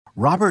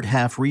Robert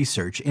Half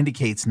research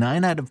indicates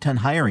 9 out of 10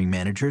 hiring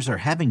managers are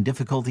having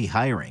difficulty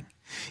hiring.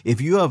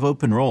 If you have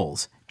open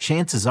roles,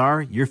 chances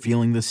are you're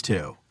feeling this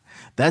too.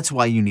 That's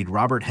why you need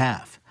Robert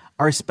Half.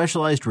 Our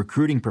specialized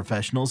recruiting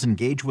professionals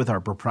engage with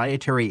our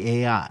proprietary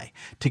AI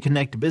to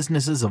connect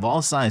businesses of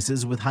all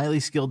sizes with highly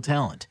skilled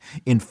talent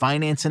in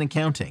finance and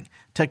accounting,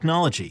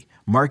 technology,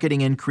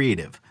 marketing and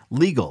creative,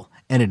 legal,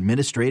 and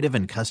administrative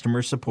and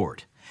customer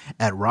support.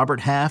 At Robert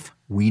Half,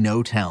 we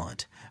know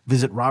talent.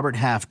 Visit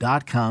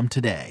roberthalf.com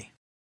today.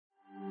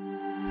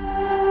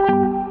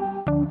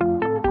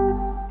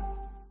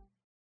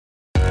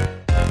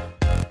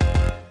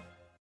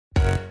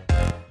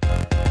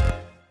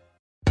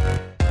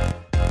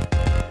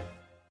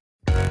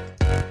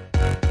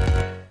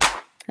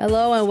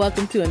 Hello and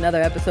welcome to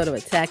another episode of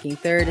Attacking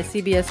Third, a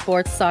CBS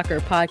Sports Soccer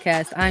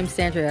podcast. I'm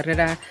Sandra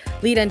Herrera,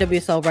 lead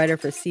NWSL writer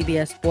for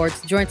CBS Sports,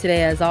 joined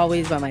today as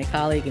always by my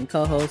colleague and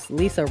co-host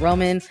Lisa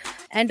Roman,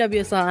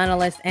 NWSL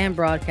analyst and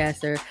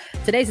broadcaster.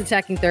 Today's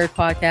Attacking Third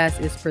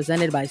podcast is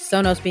presented by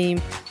Sonos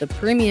Beam, the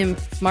premium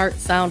smart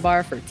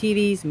soundbar for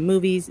TVs,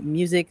 movies,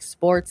 music,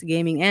 sports,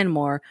 gaming, and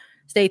more.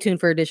 Stay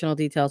tuned for additional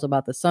details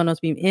about the Sonos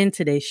Beam in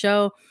today's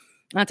show.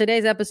 On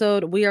today's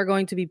episode, we are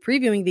going to be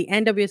previewing the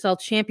NWSL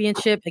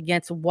Championship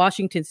against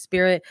Washington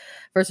Spirit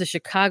versus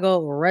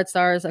Chicago Red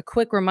Stars. A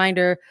quick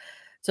reminder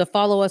to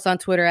follow us on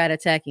Twitter at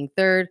Attacking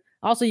Third.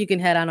 Also, you can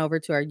head on over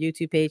to our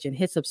YouTube page and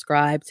hit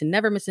subscribe to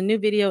never miss a new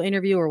video,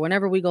 interview, or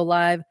whenever we go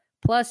live.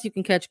 Plus, you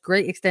can catch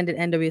great extended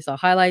NWSL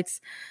highlights.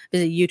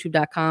 Visit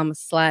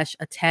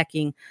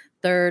youtube.com/Attacking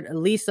Third.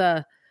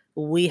 Lisa,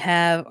 we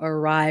have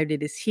arrived.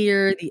 It is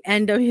here, the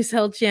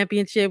NWSL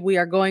Championship. We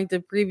are going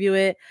to preview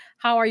it.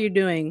 How are you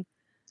doing?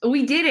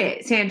 We did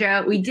it,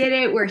 Sandra. We did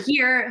it. We're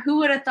here. Who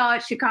would have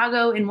thought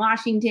Chicago and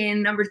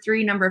Washington, number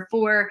 3, number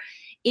 4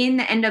 in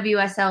the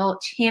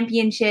NWSL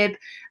Championship.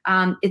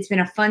 It's been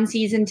a fun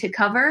season to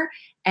cover,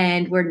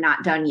 and we're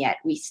not done yet.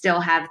 We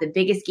still have the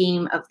biggest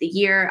game of the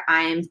year.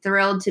 I am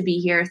thrilled to be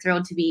here,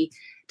 thrilled to be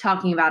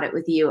talking about it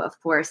with you, of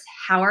course.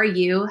 How are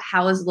you?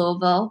 How is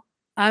Louisville?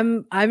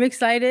 I'm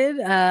excited.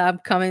 I'm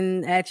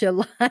coming at you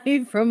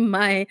live from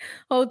my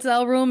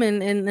hotel room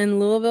in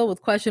Louisville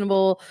with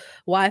questionable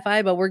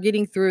Wi-Fi, but we're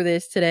getting through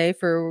this today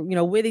for,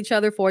 with each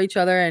other, for each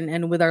other,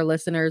 and with our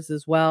listeners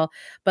as well.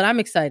 But I'm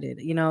excited.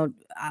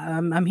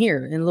 I'm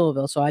here in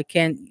Louisville, so I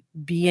can't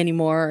be any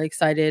more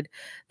excited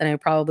than I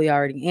probably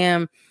already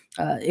am.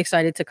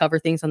 Excited to cover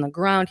things on the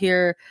ground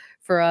here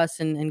for us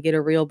and get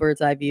a real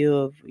bird's eye view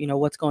of,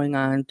 what's going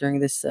on during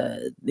this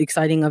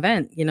exciting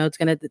event.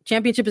 The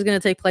championship is going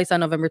to take place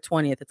on November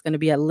 20th. It's going to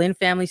be at Lynn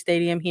Family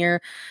Stadium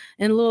here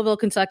in Louisville,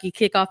 Kentucky.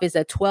 Kickoff is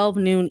at 12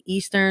 noon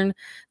Eastern.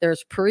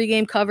 There's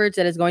pregame coverage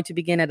that is going to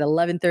begin at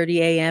 11:30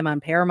 a.m. on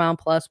Paramount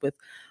Plus with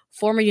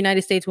former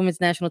United States Women's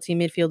National Team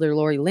midfielder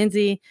Lori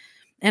Lindsay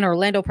and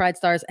Orlando Pride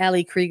stars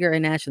Ali Krieger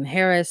and Ashlyn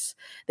Harris.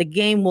 The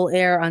game will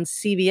air on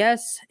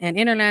CBS and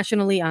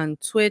internationally on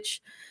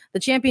Twitch. The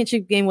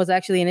championship game was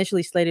actually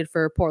initially slated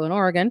for Portland,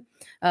 Oregon,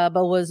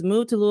 but was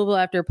moved to Louisville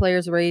after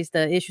players raised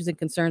issues and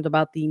concerns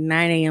about the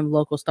 9 a.m.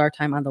 local start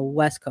time on the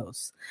West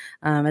Coast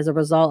as a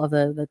result of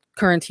the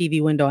current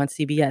TV window on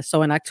CBS.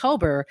 So in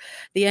October,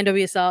 the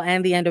NWSL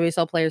and the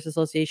NWSL Players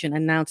Association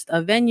announced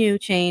a venue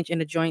change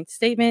in a joint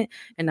statement,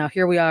 and now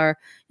here we are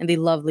in the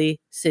lovely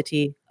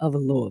city of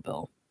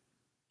Louisville.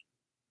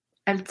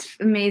 It's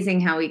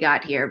amazing how we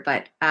got here,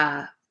 but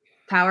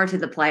power to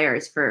the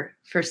players for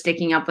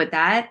sticking up with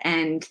that.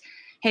 And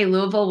hey,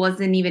 Louisville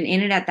wasn't even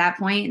in it at that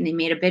point, and they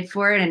made a bid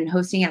for it, and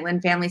hosting at Lynn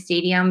Family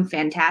Stadium,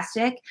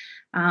 fantastic.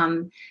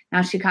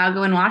 Now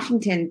Chicago and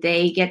Washington,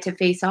 they get to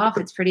face off.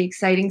 It's pretty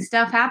exciting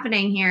stuff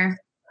happening here.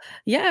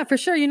 Yeah, for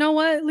sure. You know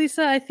what,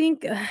 Lisa, I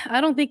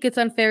don't think it's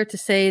unfair to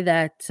say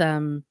that,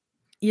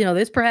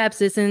 this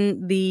perhaps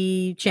isn't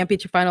the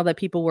championship final that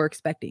people were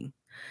expecting.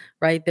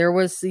 Right. There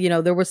was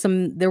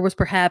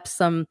perhaps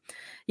some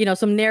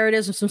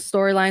narratives or some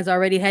storylines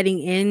already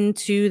heading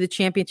into the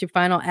championship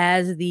final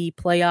as the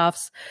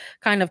playoffs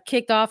kind of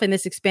kicked off in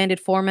this expanded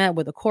format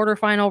with a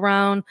quarterfinal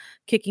round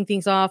kicking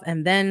things off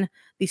and then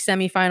the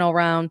semifinal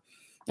round.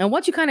 And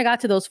once you kind of got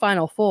to those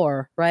final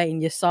four, right,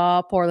 and you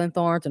saw Portland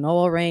Thorns and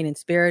OL Reign and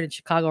Spirit and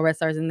Chicago Red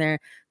Stars in there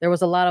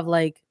was a lot of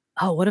like,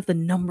 oh, what if the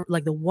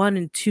 1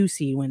 and 2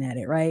 seed went at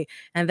it, right?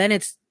 And then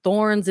it's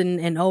Thorns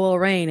and OL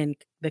Reign and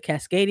the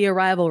Cascadia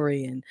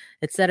rivalry and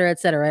et cetera,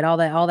 right?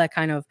 All that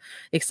kind of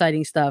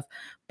exciting stuff.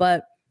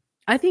 But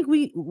I think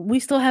we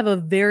still have a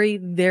very,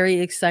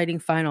 very exciting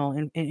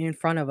final in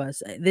front of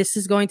us. This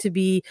is going to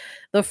be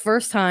the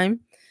first time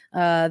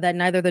that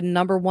neither the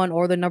number 1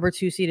 or the number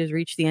 2 seed has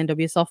reached the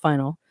NWSL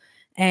final.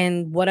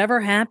 And whatever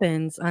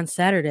happens on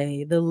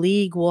Saturday, the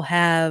league will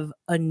have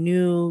a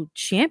new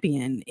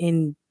champion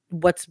in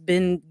what's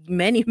been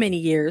many, many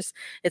years.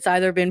 It's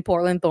either been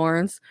Portland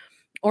Thorns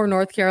or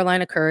North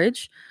Carolina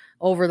Courage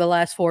over the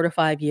last 4 to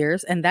 5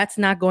 years. And that's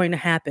not going to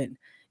happen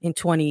in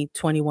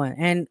 2021.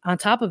 And on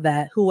top of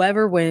that,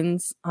 whoever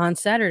wins on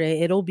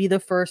Saturday, it'll be the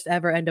first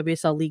ever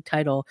NWSL league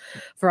title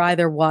for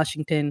either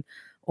Washington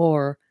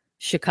or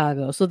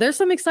Chicago. So there's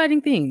some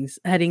exciting things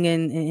heading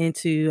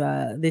into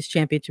this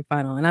championship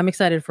final, and I'm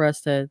excited for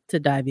us to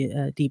dive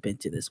deep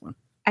into this one.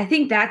 I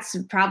think that's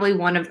probably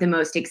one of the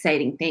most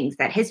exciting things,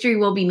 that history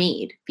will be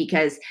made,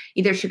 because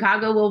either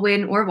Chicago will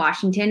win or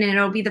Washington, and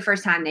it'll be the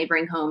first time they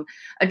bring home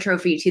a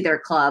trophy to their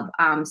club.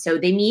 So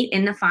they meet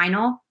in the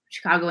final,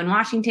 Chicago and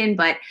Washington,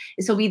 but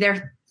this will be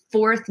their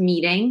fourth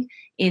meeting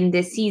in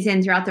this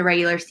season, throughout the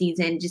regular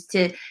season, just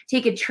to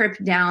take a trip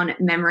down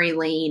memory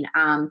lane.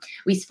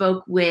 We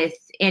spoke with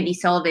Andi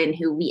Sullivan,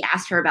 who we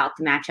asked her about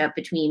the matchup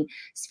between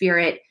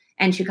Spirit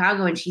and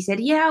Chicago, and she said,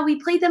 yeah, we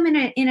played them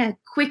in a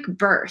quick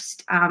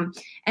burst. And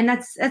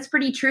that's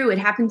pretty true. It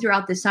happened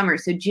throughout the summer.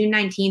 So June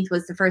 19th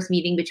was the first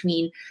meeting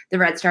between the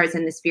Red Stars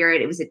and the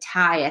Spirit. It was a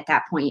tie at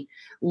that point,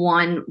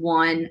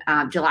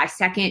 1-1. July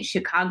 2nd,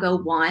 Chicago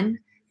won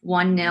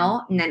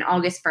 1-0. And then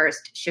August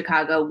 1st,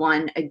 Chicago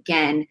won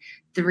again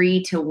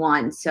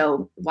 3-1.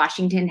 So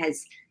Washington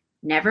has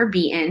never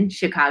beaten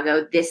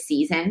Chicago this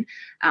season.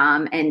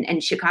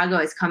 And Chicago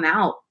has come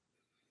out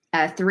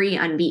 3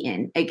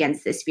 unbeaten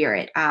against the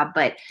Spirit.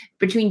 But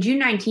between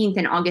June 19th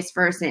and August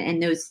 1st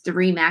and those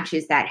 3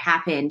 matches that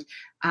happened,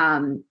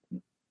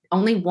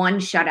 only one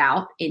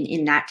shutout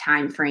in that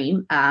time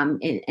frame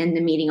in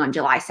the meeting on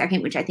July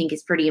 2nd, which I think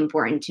is pretty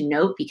important to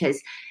note, because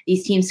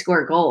these teams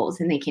score goals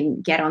and they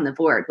can get on the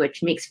board,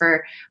 which makes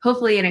for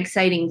hopefully an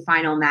exciting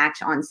final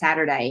match on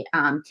Saturday.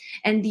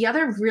 And the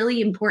other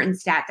really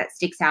important stat that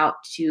sticks out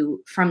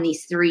from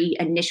these 3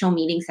 initial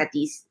meetings that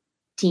these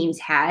teams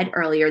had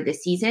earlier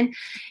this season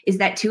is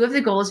that 2 of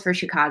the goals for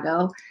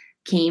Chicago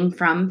came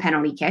from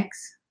penalty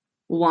kicks.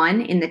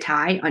 One in the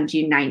tie on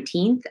June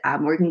 19th,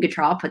 Morgan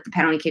Gautrat put the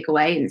penalty kick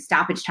away in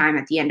stoppage time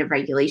at the end of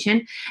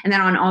regulation. And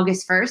then on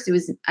August 1st, it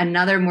was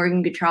another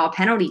Morgan Gautrat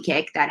penalty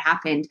kick that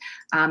happened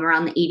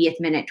around the 80th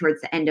minute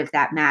towards the end of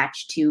that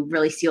match to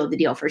really seal the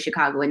deal for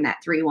Chicago in that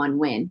 3-1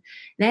 win.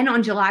 Then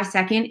on July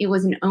 2nd, it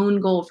was an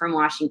own goal from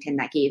Washington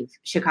that gave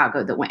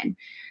Chicago the win.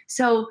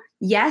 So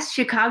yes,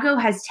 Chicago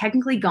has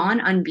technically gone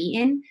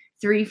unbeaten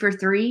 3 for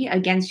 3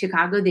 against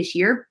Chicago this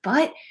year,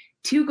 but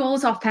 2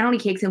 goals off penalty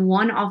kicks and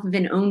 1 off of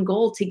an own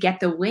goal to get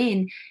the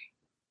win.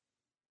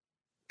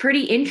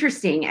 Pretty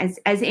interesting. As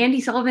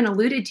Andi Sullivan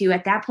alluded to,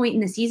 at that point in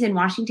the season,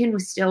 Washington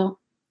was still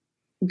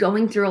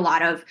going through a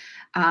lot of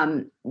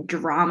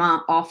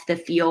drama off the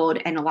field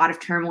and a lot of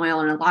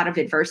turmoil and a lot of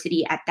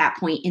adversity at that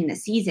point in the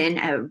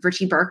season.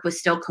 Richie Burke was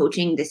still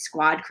coaching this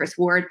squad. Chris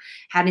Ward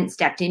hadn't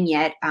stepped in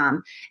yet.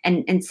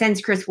 And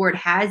since Chris Ward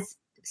has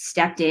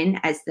stepped in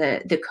as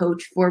the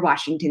coach for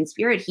Washington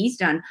Spirit, he's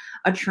done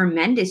a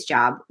tremendous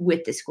job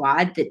with the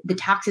squad.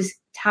 The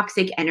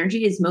toxic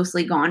energy is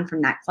mostly gone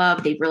from that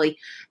club. They've really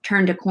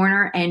turned a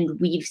corner, and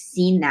we've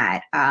seen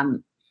that.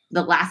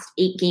 The last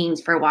 8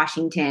 games for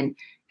Washington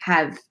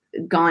have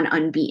gone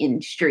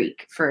unbeaten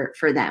streak for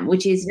them,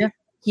 which is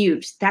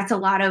huge. That's a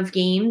lot of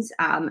games,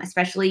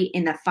 especially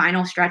in the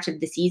final stretch of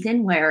the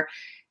season where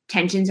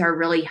tensions are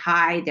really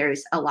high.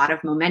 There's a lot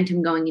of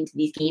momentum going into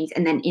these games,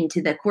 and then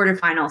into the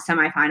quarterfinals,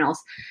 semifinals,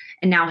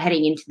 and now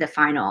heading into the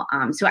final.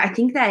 So I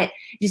think that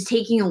just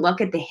taking a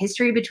look at the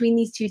history between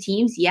these 2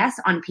 teams, yes,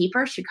 on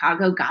paper,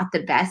 Chicago got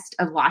the best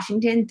of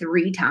Washington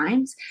 3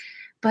 times,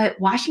 but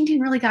Washington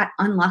really got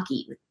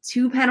unlucky with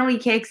 2 penalty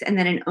kicks and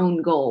then an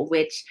own goal,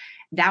 which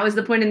that was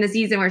the point in the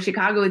season where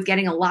Chicago is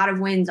getting a lot of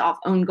wins off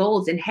own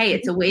goals. And hey,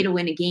 it's a way to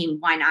win a game.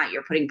 Why not?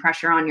 You're putting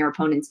pressure on your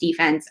opponent's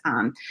defense.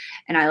 And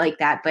I like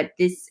that. But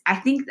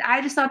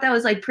I just thought that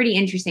was like pretty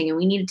interesting. And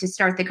we needed to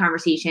start the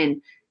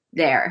conversation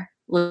there,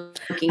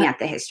 looking at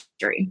the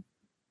history.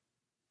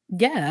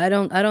 Yeah,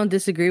 I don't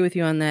disagree with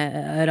you on that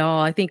at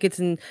all. I think it's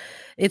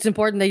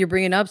important that you're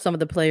bringing up some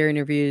of the player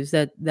interviews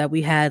that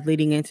we had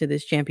leading into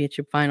this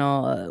championship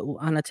final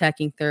on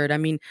attacking third. I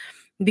mean,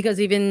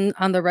 because even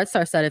on the Red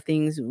Star side of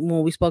things,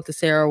 when we spoke to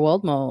Sarah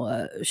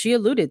Waldmo, she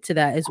alluded to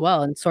that as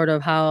well, and sort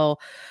of how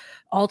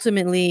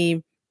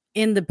ultimately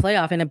in the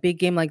playoff, in a big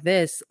game like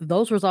this,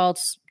 those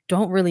results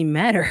don't really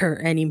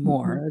matter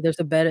anymore. Mm-hmm. There's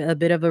a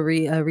bit of a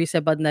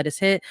reset button that is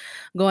hit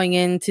going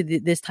into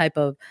this type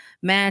of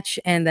match,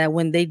 and that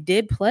when they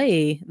did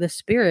play the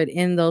Spirit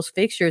in those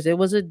fixtures, it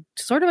was a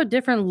sort of a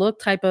different look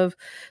type of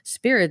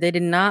Spirit. They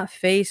did not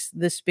face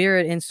the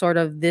Spirit in sort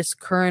of this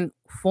current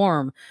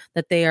form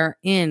that they are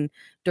in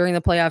during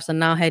the playoffs and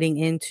now heading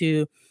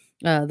into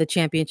the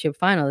championship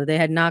final. They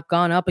had not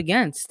gone up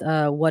against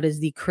what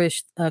is the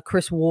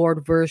Chris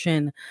Ward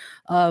version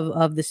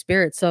of the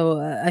Spirit.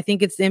 So I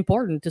think it's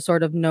important to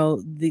sort of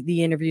know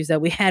the interviews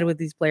that we had with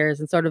these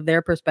players and sort of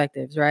their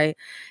perspectives, right,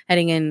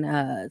 heading in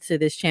to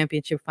this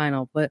championship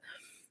final. But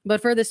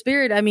for the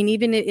Spirit, I mean,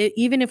 even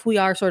if we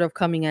are sort of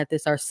coming at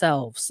this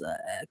ourselves,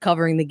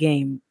 covering the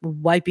game,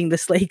 wiping the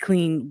slate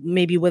clean,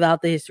 maybe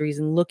without the histories,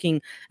 and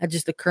looking at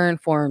just the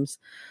current forms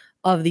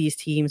of these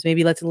teams,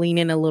 maybe let's lean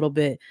in a little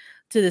bit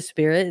to the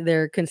Spirit.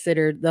 They're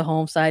considered the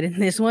home side in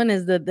this one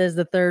as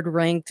the third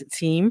ranked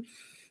team.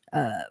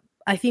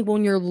 I think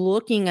when you're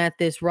looking at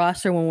this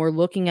roster, when we're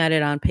looking at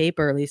it on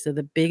paper, Lisa,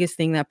 the biggest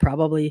thing that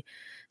probably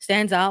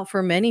stands out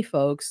for many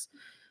folks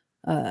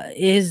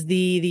is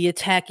the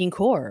attacking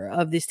core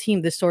of this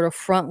team, this sort of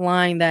front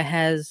line that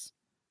has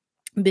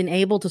been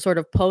able to sort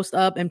of post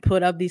up and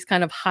put up these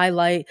kind of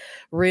highlight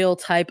reel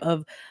type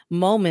of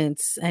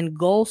moments and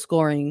goal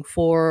scoring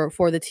for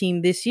the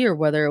team this year,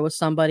 whether it was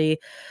somebody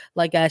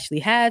like Ashley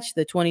Hatch,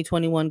 the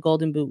 2021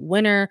 Golden Boot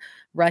winner,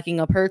 racking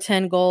up her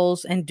 10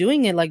 goals and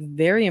doing it like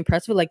very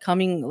impressive, like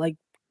coming like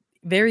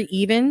very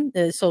even,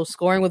 so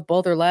scoring with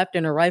both her left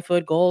and her right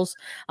foot, goals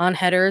on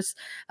headers,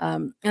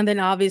 and then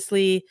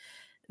obviously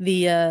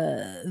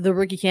the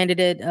rookie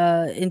candidate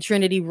in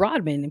Trinity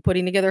Rodman, and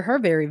putting together her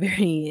very,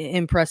 very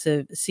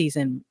impressive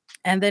season.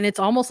 And then it's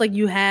almost like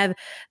you have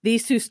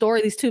these two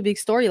big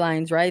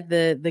storylines, right?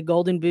 The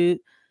Golden Boot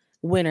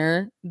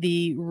winner,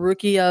 the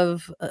rookie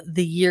of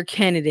the year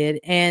candidate,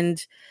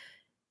 and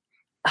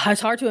it's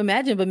hard to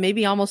imagine, but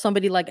maybe almost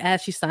somebody like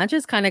Ashley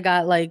Sanchez kind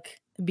of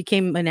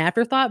became an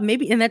afterthought,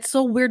 maybe. And that's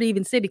so weird to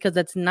even say because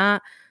that's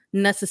not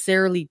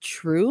necessarily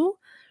true.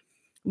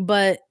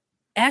 But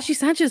Ashley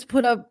Sanchez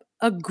put up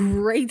a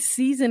great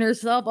season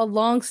herself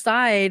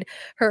alongside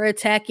her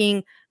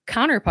attacking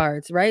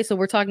counterparts, right? So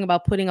we're talking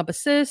about putting up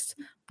assists,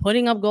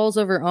 putting up goals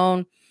of her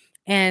own.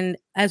 And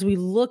as we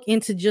look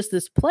into just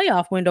this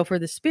playoff window for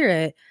the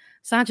Spirit,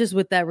 Sanchez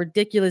with that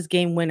ridiculous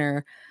game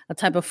winner, a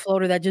type of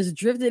floater that just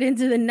drifted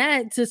into the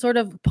net to sort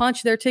of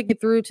punch their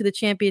ticket through to the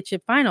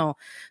championship final.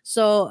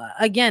 So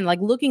again, like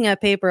looking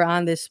at paper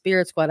on this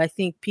Spirit squad, I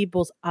think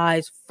people's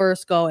eyes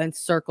first go and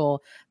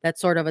circle that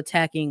sort of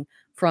attacking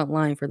front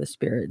line for the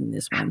Spirit in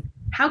this one.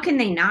 How can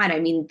they not? I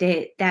mean,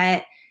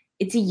 that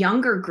it's a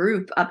younger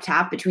group up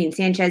top between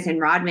Sanchez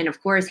and Rodman.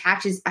 Of course,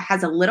 Hatch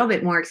has a little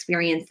bit more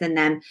experience than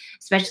them,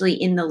 especially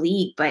in the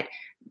league, but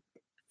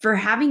for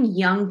having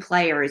young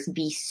players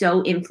be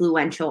so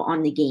influential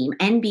on the game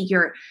and be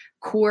your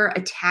core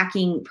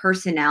attacking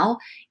personnel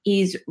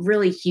is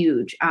really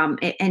huge.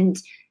 And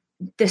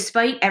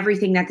despite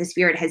everything that the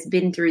Spirit has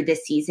been through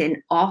this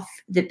season off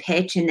the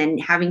pitch and then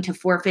having to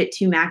forfeit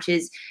 2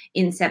 matches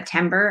in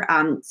September,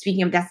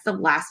 speaking of, that's the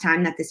last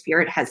time that the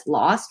Spirit has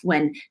lost,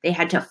 when they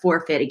had to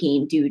forfeit a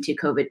game due to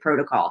COVID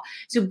protocol.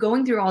 So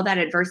going through all that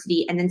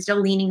adversity and then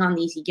still leaning on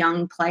these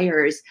young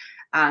players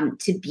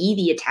to be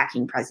the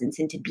attacking presence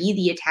and to be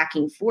the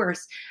attacking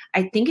force,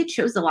 I think it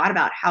shows a lot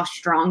about how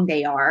strong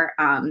they are,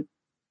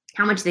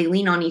 how much they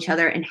lean on each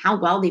other, and how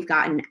well they've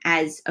gotten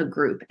as a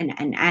group and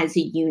as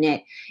a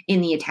unit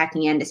in the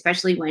attacking end,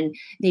 especially when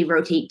they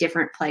rotate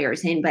different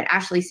players in. But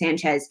Ashley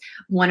Sanchez,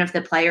 one of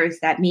the players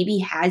that maybe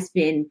has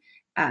been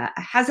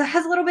has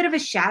a little bit of a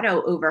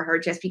shadow over her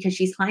just because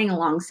she's playing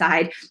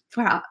alongside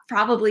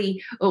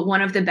probably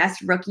one of the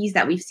best rookies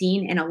that we've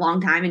seen in a long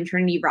time in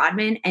Trinity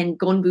Rodman and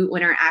Golden Boot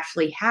winner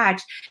Ashley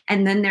Hatch.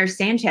 And then there's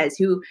Sanchez,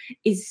 who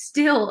is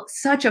still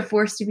such a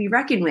force to be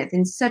reckoned with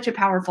and such a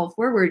powerful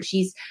forward.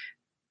 She's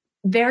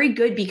very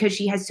good because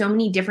she has so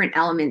many different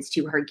elements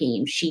to her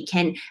game. She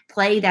can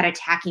play that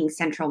attacking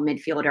central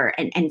midfielder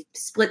and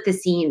split the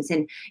seams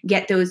and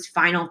get those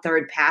final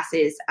third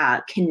passes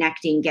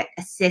connecting, get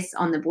assists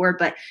on the board.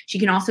 But she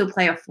can also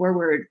play a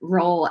forward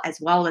role as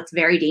well. That's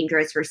very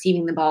dangerous,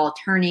 receiving the ball,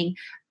 turning,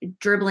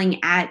 dribbling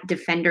at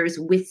defenders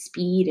with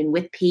speed and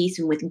with pace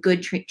and with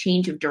good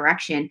change of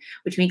direction,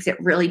 which makes it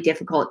really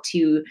difficult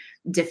to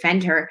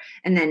defend her.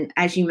 And then,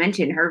 as you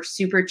mentioned, her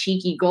super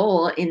cheeky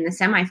goal in the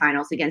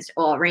semifinals against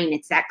OL Reign,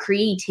 it's that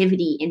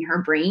creativity in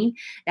her brain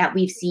that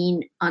we've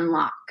seen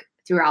unlock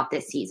throughout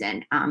this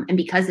season. And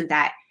because of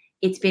that,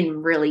 it's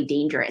been really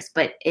dangerous.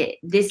 But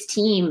this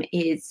team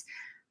is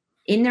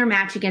in their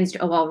match against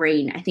OL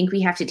Reign. I think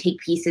we have to take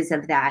pieces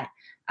of that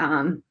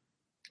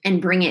and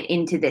bring it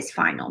into this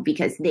final,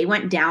 because they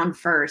went down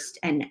first.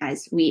 And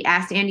as we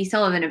asked Andi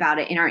Sullivan about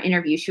it in our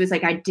interview, she was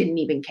like, I didn't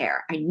even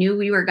care. I knew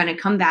we were going to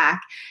come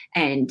back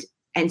and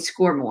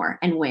score more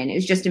and win. It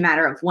was just a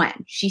matter of when.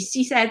 She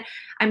said,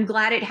 I'm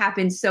glad it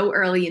happened so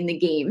early in the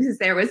game because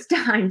there was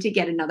time to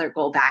get another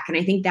goal back. And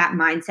I think that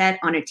mindset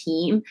on a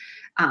team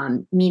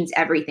means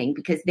everything,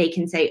 because they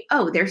can say,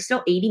 oh, there's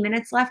still 80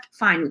 minutes left.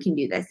 Fine, we can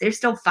do this. There's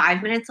still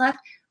 5 minutes left.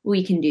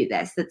 We can do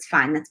this. That's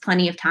fine. That's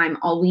plenty of time.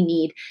 All we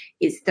need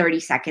is 30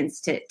 seconds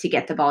to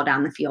get the ball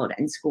down the field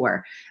and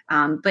score.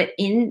 But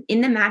in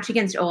the match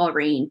against OL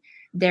Reign,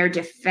 their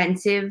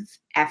defensive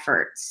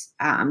efforts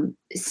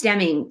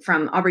stemming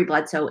from Aubrey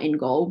Bledsoe in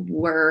goal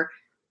were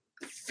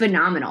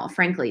phenomenal.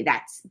 Frankly,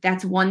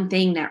 that's one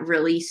thing that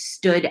really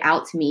stood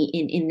out to me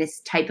in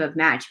this type of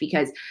match,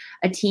 because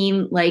a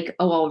team like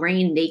OL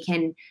Reign, they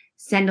can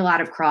send a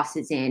lot of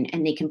crosses in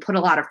and they can put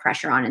a lot of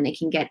pressure on and they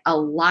can get a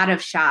lot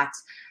of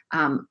shots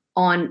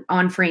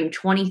on frame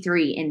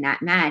 23 in that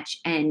match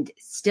and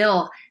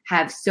still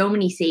have so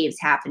many saves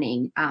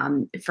happening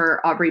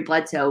for Aubrey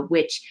Bledsoe,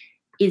 which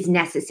is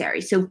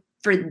necessary. So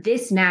for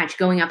this match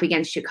going up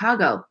against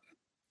Chicago,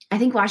 I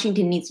think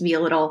Washington needs to be a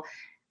little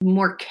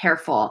more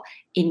careful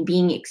in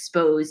being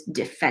exposed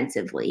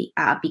defensively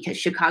because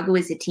Chicago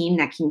is a team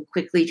that can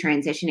quickly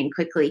transition and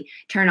quickly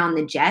turn on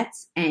the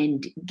jets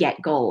and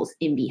get goals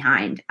in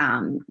behind.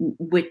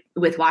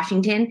 With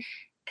Washington,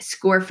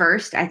 score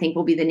first, I think,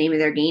 will be the name of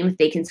their game. If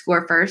they can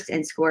score first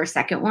and score a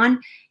second one,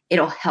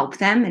 it'll help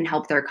them and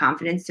help their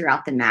confidence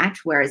throughout the match.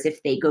 Whereas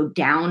if they go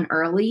down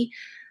early,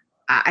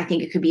 I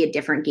think it could be a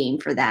different game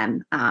for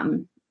them.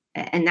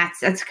 And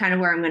that's kind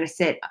of where I'm going to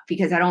sit,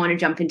 because I don't want to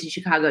jump into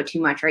Chicago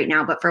too much right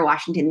now. But for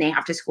Washington, they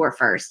have to score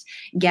first,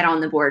 get on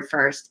the board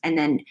first, and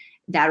then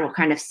that will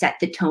kind of set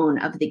the tone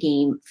of the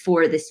game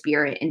for the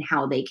Spirit and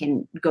how they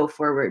can go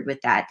forward with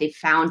that. They've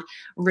found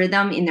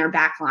rhythm in their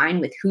back line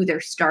with who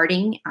they're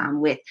starting,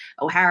 with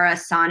O'Hara,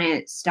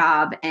 Sonnet,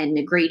 Staub, and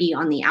McGrady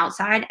on the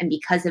outside. And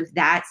because of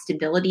that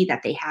stability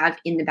that they have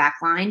in the back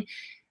line,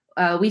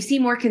 we've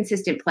seen more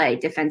consistent play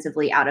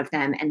defensively out of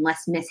them and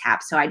less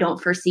mishaps. So I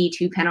don't foresee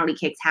 2 penalty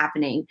kicks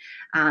happening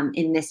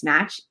in this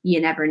match.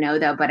 You never know,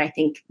 though. But I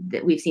think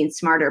that we've seen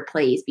smarter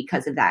plays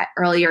because of that.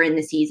 Earlier in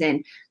the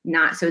season,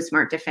 not so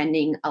smart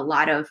defending, a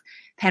lot of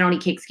penalty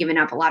kicks given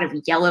up, a lot of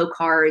yellow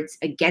cards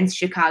against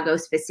Chicago,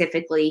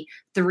 specifically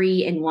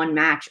 3 in one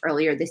match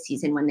earlier this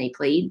season when they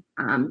played.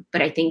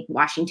 But I think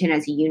Washington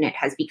as a unit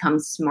has become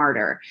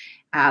smarter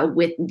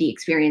with the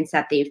experience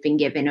that they've been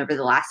given over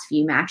the last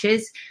few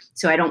matches.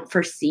 So I don't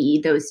foresee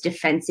those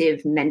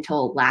defensive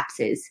mental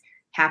lapses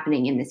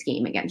happening in this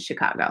game against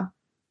Chicago.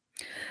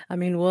 I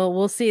mean,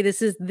 we'll see.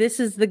 This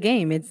is the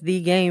game. It's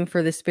the game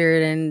for the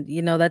Spirit, and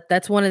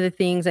that's one of the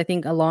things I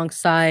think,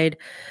 alongside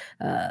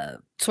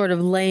sort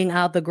of laying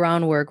out the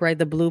groundwork, right?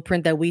 The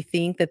blueprint that we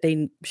think that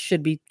they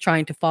should be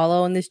trying to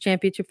follow in this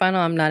championship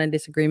final. I'm not in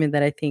disagreement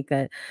that I think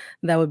that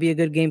would be a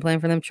good game plan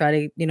for them.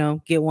 Try to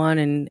get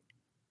one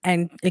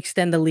and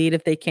extend the lead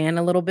if they can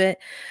a little bit.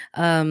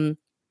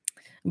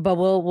 But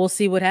we'll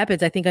see what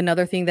happens. I think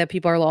another thing that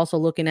people are also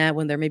looking at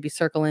when they're maybe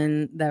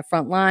circling that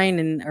front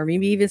line or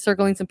maybe even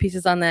circling some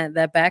pieces on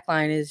that back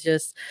line is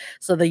just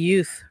so the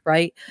youth,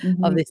 right,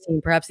 of this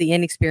team, perhaps the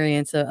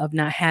inexperience of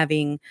not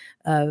having,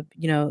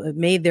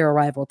 made their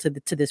arrival to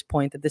this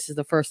point, that this is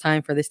the first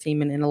time for this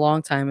team in a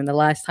long time. And the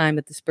last time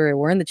that the Spirit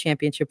were in the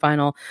championship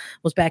final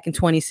was back in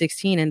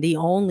 2016. And the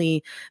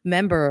only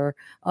member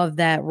of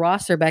that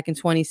roster back in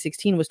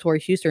 2016 was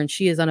Tori Huster, and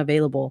she is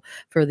unavailable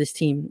for this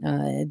team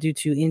due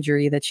to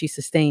injury that she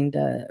sustained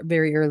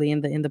very early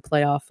in the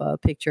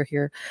playoff picture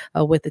here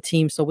with the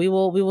team. So we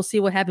will see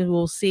what happens.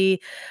 We'll see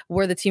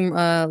where the team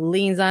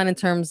leans on in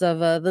terms of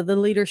the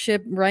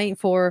leadership, right,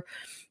 for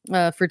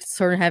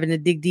sort of having to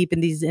dig deep in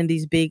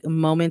these big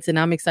moments. And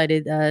I'm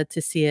excited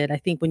to see it. I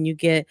think when you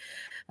get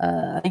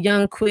a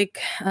young, quick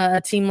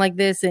team like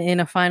this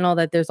in a final,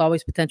 that there's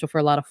always potential for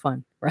a lot of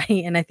fun, right?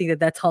 And I think that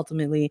that's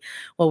ultimately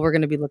what we're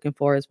going to be looking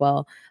for as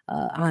well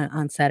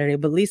on Saturday.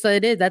 But Lisa,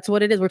 that's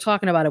what it is. We're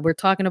talking about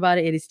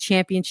it. It is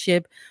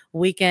championship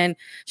weekend,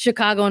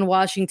 Chicago and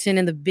Washington,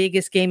 in the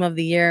biggest game of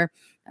the year.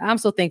 I'm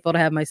so thankful to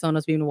have my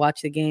Sonos beam to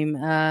watch the game.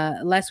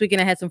 Last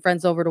weekend, I had some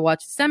friends over to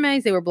watch the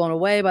semis. They were blown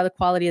away by the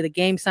quality of the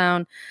game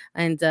sound.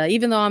 And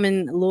even though I'm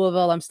in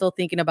Louisville, I'm still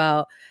thinking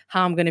about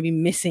how I'm going to be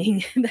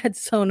missing that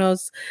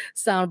Sonos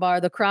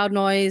soundbar. The crowd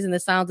noise and the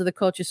sounds of the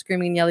coaches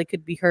screaming and yelling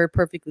could be heard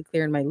perfectly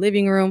clear in my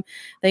living room,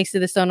 thanks to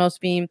the Sonos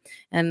beam.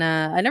 And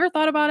I never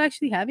thought about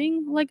actually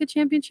having like a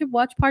championship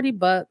watch party,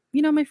 but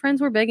my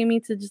friends were begging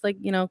me to just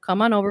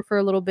come on over for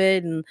a little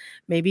bit and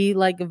maybe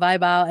like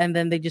vibe out. And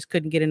then they just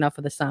couldn't get enough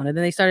of the sound. And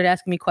then they started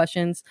asking me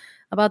questions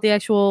about the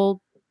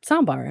actual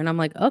soundbar, and I'm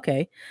like,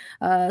 okay.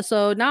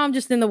 So now I'm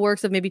just in the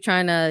works of maybe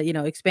trying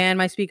to expand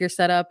my speaker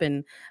setup,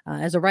 and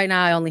as of right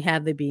now I only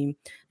have the beam.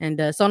 And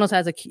Sonos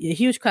has a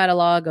huge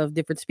catalog of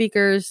different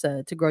speakers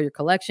to grow your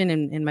collection,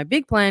 and my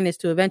big plan is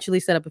to eventually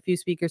set up a few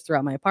speakers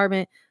throughout my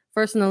apartment.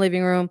 First in the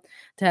living room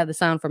to have the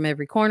sound from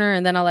every corner,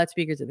 and then I'll add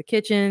speakers in the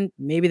kitchen,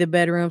 maybe the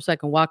bedroom, so I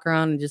can walk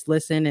around and just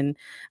listen and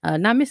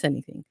not miss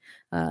anything.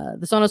 The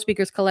Sonos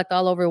speakers collect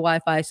all over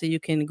Wi-Fi, so you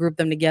can group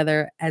them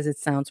together as it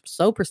sounds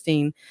so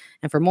pristine.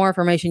 And for more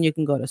information, you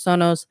can go to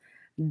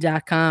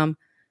Sonos.com.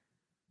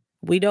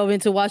 We dove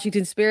into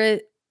Washington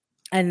Spirit,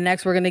 and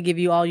next we're going to give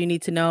you all you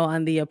need to know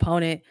on the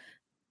opponent,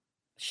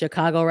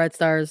 Chicago Red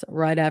Stars,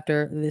 right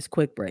after this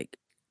quick break.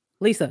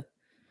 Lisa,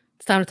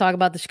 it's time to talk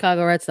about the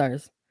Chicago Red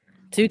Stars.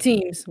 2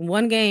 teams,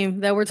 1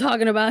 game that we're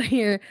talking about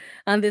here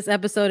on this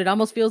episode. It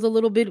almost feels a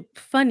little bit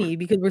funny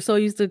because we're so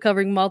used to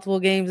covering multiple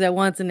games at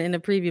once in a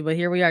preview, but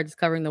here we are just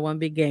covering the one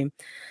big game.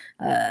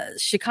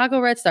 Chicago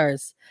Red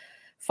Stars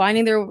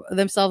finding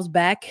themselves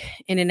back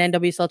in an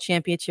NWSL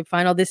championship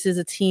final. This is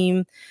a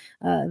team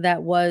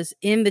that was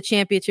in the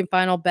championship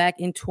final back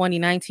in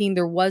 2019.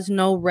 There was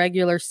no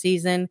regular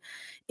season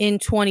in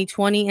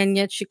 2020, and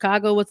yet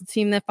Chicago was a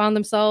team that found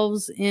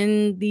themselves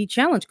in the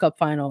Challenge Cup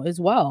final as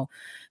well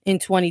in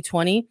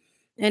 2020.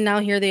 And now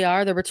here they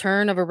are, the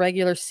return of a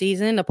regular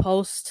season, a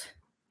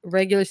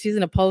post-regular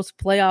season, a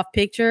post-playoff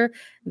picture.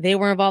 They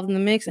were involved in the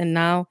mix, and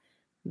now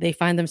they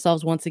find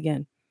themselves once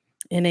again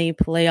in a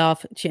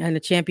playoff and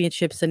a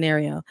championship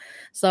scenario.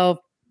 So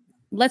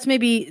let's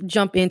maybe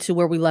jump into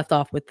where we left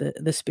off with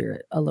the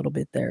Spirit a little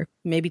bit there.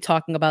 Maybe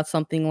talking about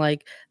something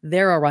like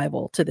their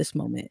arrival to this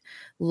moment.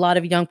 A lot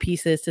of young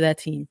pieces to that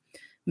team.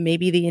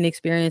 Maybe the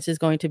inexperience is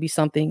going to be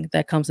something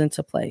that comes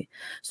into play.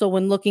 So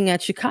when looking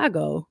at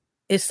Chicago,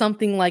 is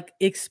something like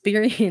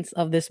experience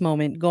of this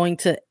moment going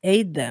to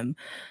aid them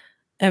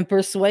and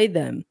persuade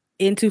them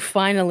into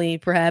finally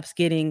perhaps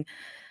getting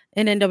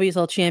an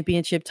NWSL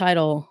championship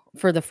title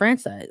for the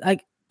franchise.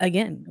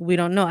 Again, we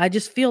don't know. I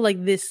just feel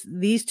like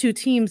these two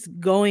teams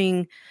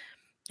going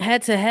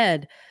head to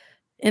head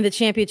in the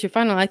championship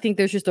final, I think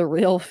there's just a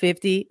real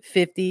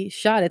 50-50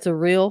 shot. It's a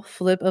real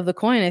flip of the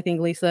coin, I think,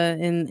 Lisa,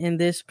 in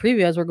this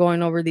preview as we're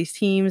going over these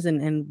teams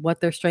and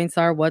what their strengths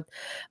are, what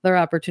their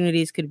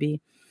opportunities could be.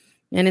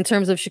 And in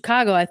terms of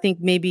Chicago, I think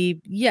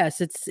maybe,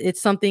 yes,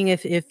 it's something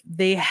if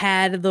they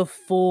had the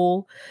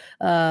full,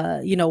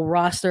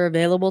 roster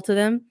available to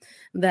them,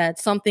 that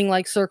something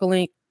like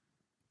circling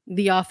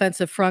the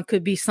offensive front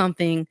could be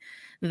something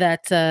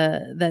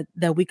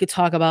that we could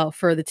talk about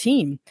for the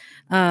team.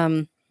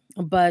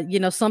 But,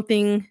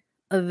 something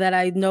that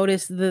I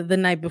noticed the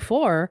night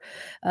before,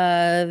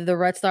 the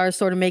Red Stars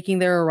sort of making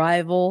their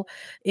arrival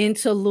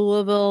into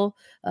Louisville,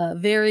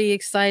 very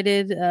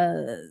excited,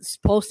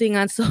 posting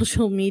on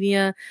social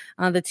media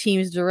on the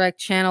team's direct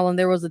channel. And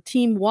there was a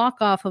team walk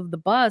off of the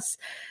bus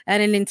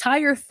and an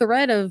entire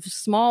thread of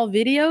small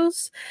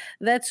videos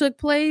that took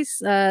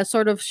place,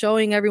 sort of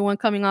showing everyone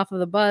coming off of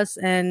the bus.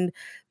 And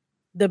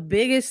the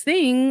biggest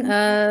thing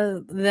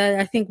that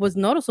I think was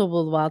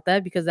noticeable about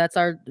that, because that's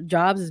our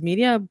jobs as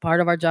media,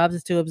 part of our jobs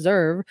is to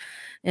observe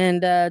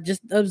and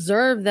just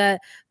observe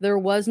that there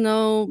was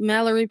no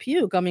Mallory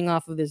Pugh coming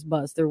off of this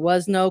bus. There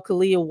was no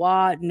Kalia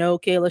Watt, no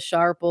Kayla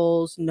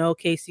Sharples, no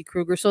Casey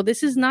Kruger. So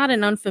this is not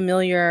an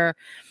unfamiliar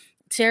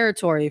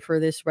territory for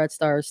this Red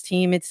Stars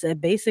team. It's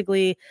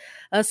basically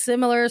a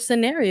similar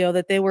scenario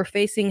that they were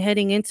facing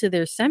heading into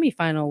their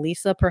semifinal.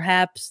 Lisa,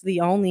 perhaps the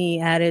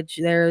only adage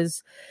there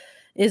is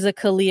a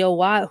Kalia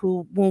Watt,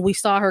 who, when we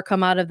saw her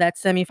come out of that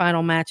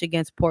semifinal match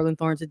against Portland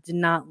Thorns, it did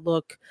not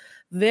look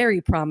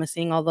very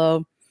promising,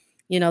 although,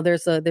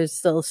 there's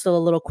still a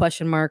little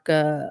question mark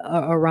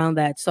around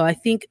that. So I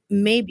think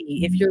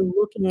maybe if you're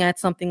looking at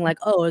something like,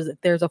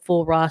 there's a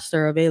full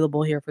roster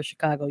available here for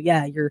Chicago,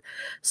 yeah, you're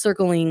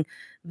circling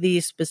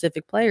these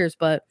specific players,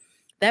 but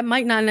that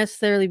might not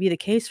necessarily be the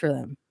case for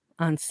them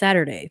on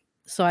Saturday.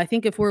 So I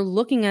think if we're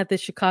looking at the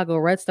Chicago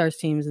Red Stars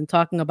teams and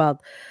talking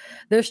about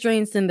their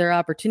strengths and their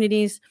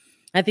opportunities,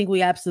 I think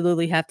we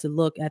absolutely have to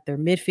look at their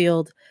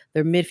midfield.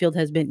 Their midfield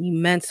has been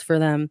immense for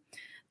them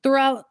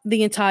throughout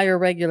the entire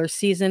regular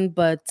season,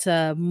 but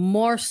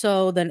more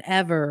so than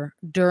ever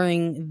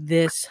during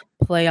this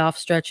playoff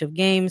stretch of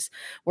games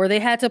where they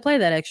had to play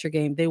that extra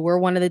game. They were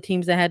one of the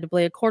teams that had to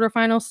play a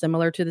quarterfinal,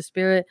 similar to the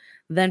Spirit,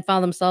 then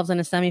found themselves in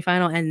a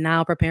semifinal, and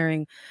now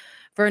preparing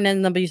for an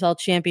NWSL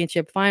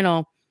championship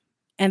final.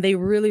 And they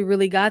really,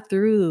 really got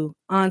through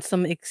on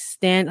some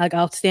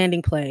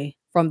outstanding play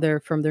from their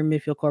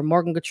midfield core.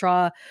 Morgan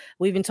Gautrat,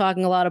 we've been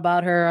talking a lot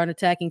about her on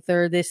attacking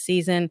third this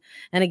season.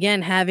 And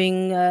again,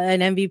 having an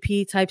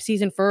MVP type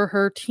season for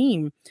her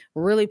team,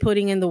 really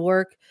putting in the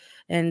work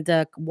and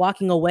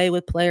walking away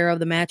with player of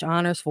the match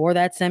honors for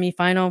that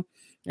semifinal.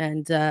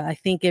 And I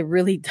think it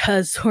really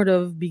does sort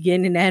of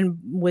begin and end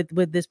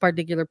with this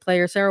particular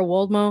player, Sarah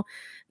Woldmo,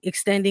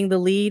 extending the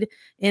lead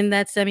in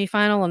that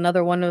semifinal.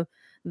 Another one of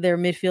their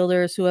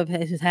midfielders who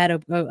has had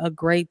a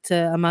great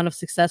amount of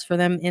success for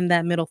them in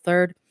that middle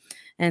third.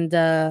 And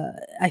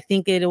I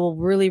think it will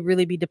really,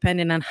 really be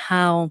dependent on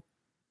how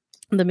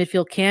the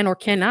midfield can or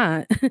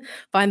cannot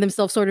find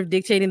themselves sort of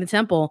dictating the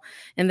tempo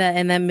in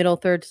that middle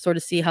third to sort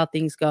of see how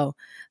things go.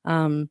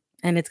 And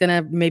it's going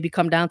to maybe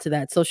come down to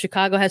that. So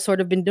Chicago has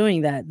sort of been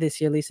doing that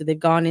this year, Lisa. They've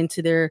gone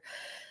into their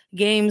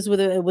games with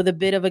a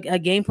bit of a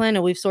game plan,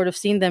 and we've sort of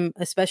seen them,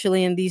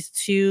 especially in these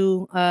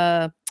two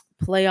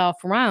playoff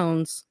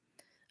rounds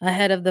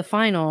ahead of the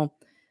final,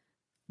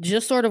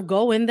 just sort of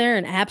go in there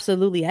and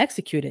absolutely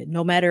execute it,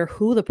 no matter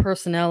who the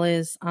personnel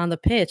is on the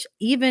pitch.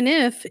 Even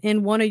if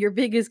in one of your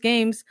biggest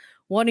games,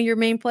 one of your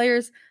main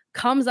players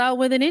comes out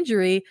with an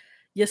injury,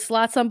 you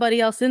slot somebody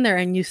else in there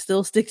and you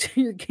still stick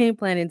to your game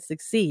plan and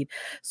succeed.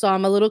 So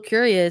I'm a little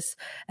curious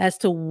as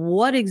to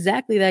what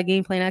exactly that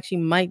game plan actually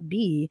might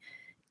be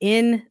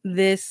in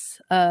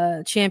this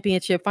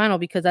championship final,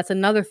 because that's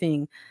another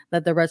thing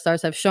that the Red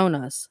Stars have shown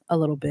us a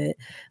little bit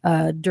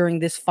during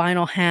this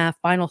final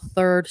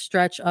third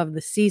stretch of the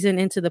season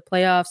into the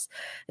playoffs,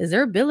 is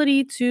their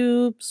ability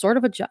to sort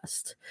of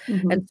adjust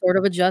and sort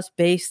of adjust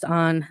based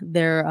on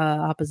their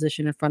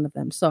opposition in front of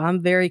them. So I'm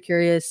very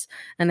curious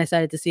and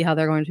excited to see how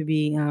they're going to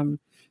be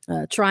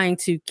trying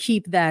to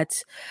keep that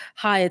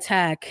high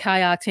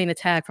octane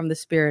attack from the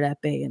Spirit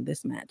at bay in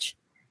this match.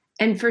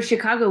 And for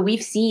Chicago,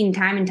 we've seen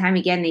time and time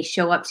again, they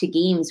show up to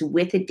games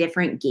with a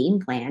different game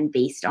plan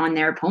based on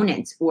their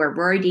opponents. Or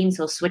Rory Dames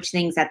will switch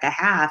things at the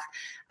half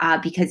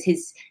because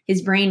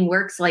his brain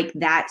works like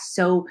that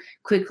so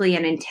quickly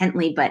and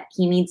intently, but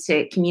he needs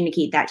to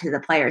communicate that to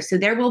the players. So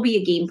there will be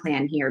a game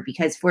plan here,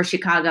 because for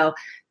Chicago,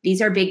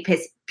 these are big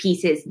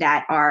pieces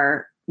that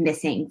are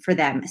missing for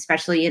them,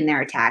 especially in their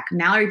attack.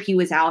 Mallory Pugh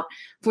was out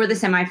for the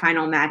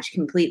semifinal match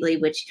completely,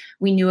 which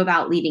we knew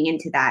about leading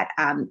into that.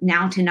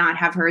 Now to not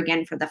have her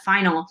again for the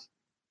final,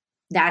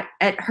 that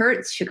it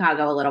hurts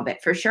Chicago a little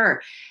bit for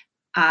sure.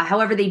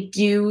 However, they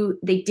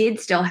did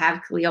still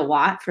have Kealia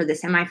Watt for the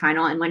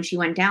semifinal. And when she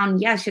went down,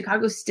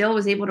 Chicago still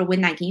was able to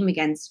win that game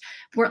against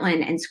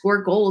Portland and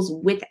score goals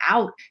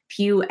without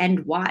Pugh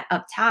and Watt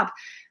up top.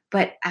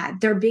 But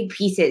they're big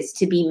pieces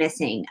to be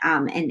missing.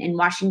 And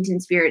Washington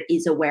Spirit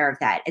is aware of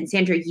that. And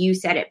Sandra, you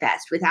said it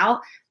best.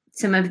 Without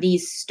some of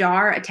these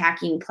star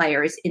attacking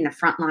players in the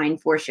front line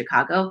for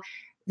Chicago,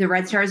 the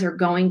Red Stars are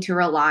going to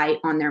rely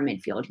on their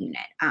midfield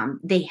unit.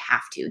 They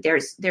have to.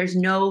 There's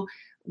no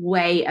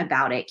way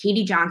about it.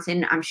 Katie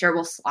Johnson, I'm sure,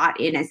 will slot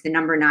in as the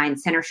number 9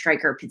 center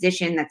striker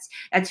position.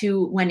 That's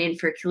who went in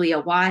for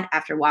Kealia Watt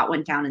after Watt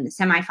went down in the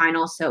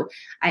semifinals. So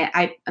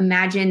I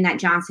imagine that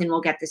Johnson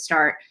will get the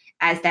start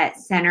as that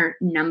center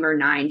number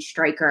 9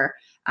 striker.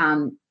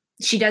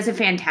 She does a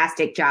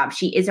fantastic job.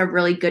 She is a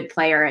really good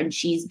player, and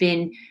she's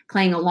been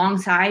playing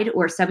alongside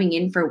or subbing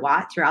in for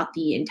Watt throughout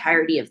the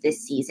entirety of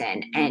this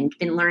season and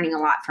been learning a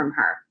lot from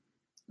her.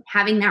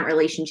 Having that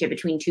relationship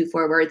between two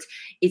forwards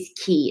is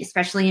key,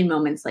 especially in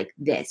moments like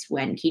this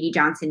when Katie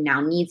Johnson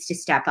now needs to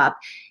step up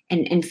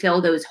and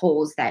fill those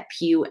holes that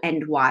Pugh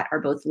and Watt are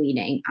both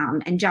leading.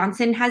 And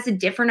Johnson has a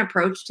different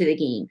approach to the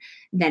game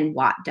than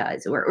Watt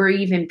does, or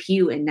even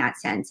Pugh in that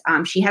sense.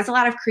 She has a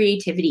lot of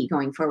creativity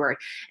going forward,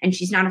 and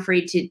she's not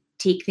afraid to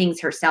take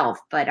things herself.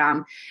 But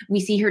we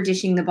see her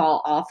dishing the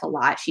ball off a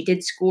lot. She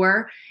did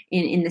score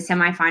in the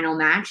semifinal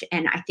match,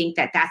 and I think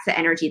that that's the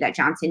energy that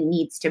Johnson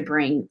needs to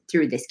bring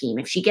through this game.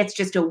 If she gets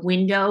just a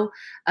window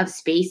of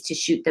space to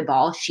shoot the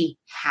ball, she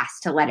has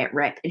to let it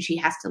rip, and she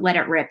has to let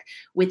it rip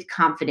with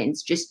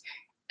confidence, just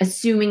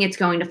assuming it's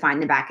going to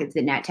find the back of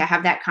the net. To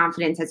have that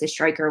confidence as a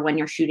striker when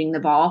you're shooting the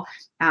ball,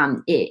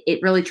 it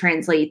really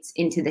translates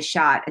into the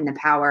shot and the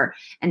power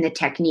and the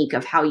technique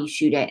of how you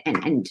shoot it,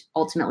 and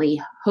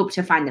ultimately hope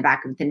to find the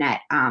back of the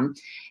net.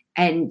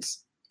 And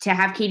to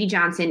have Katie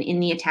Johnson in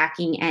the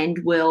attacking end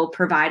will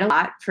provide a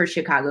lot for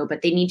Chicago,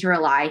 but they need to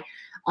rely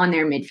on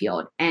their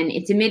midfield. And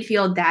it's a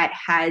midfield that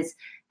has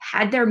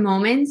had their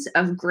moments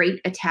of great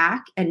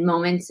attack and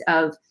moments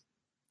of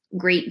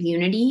great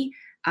unity.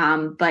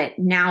 But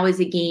now is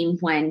a game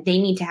when they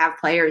need to have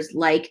players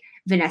like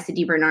Vanessa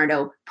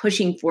DiBernardo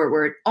pushing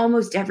forward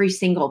almost every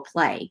single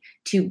play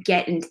to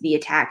get into the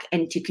attack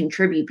and to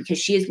contribute, because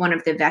she is one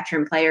of the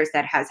veteran players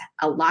that has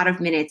a lot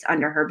of minutes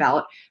under her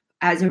belt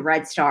as a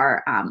Red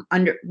Star,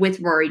 with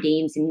Rory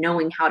Dames, and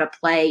knowing how to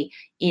play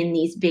in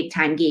these big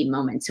time game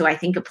moments. So I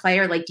think a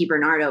player like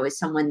DiBernardo is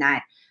someone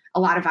that a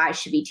lot of eyes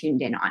should be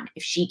tuned in on.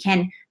 If she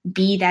can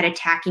be that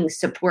attacking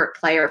support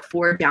player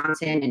for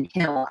Johnson and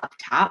Hill up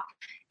top,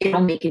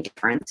 it'll make a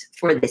difference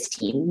for this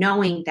team,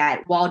 knowing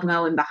that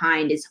Waldmo in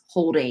behind is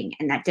holding,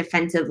 and that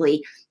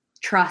defensively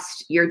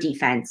trust your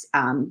defense.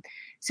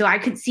 So I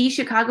could see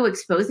Chicago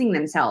exposing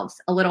themselves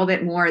a little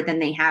bit more than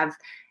they have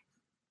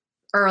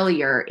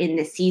earlier in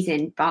the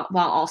season, but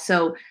while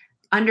also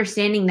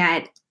understanding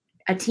that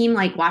a team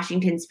like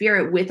Washington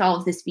Spirit, with all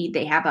of the speed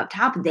they have up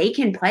top, they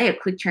can play a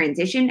quick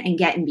transition and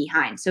get in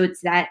behind. So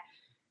it's that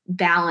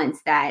balance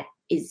that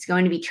is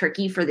going to be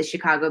tricky for the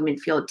Chicago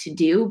midfield to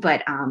do,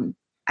 but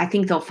I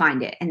think they'll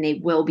find it, and they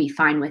will be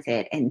fine with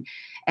it. And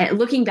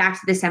looking back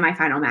to the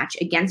semifinal match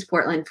against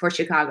Portland for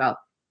Chicago,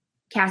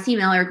 Cassie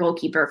Miller,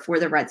 goalkeeper for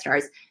the Red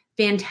Stars,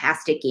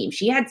 fantastic game.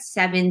 She had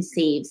 7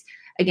 saves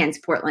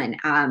against Portland.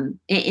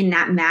 In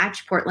that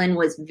match, Portland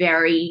was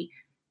very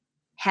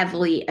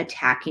heavily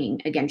attacking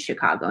against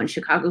Chicago, and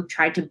Chicago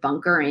tried to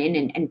bunker in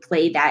and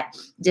play that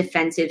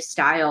defensive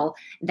style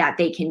that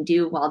they can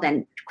do, while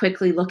then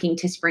quickly looking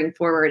to spring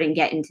forward and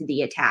get into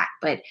the attack.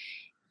 But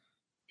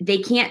they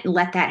can't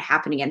let that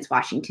happen against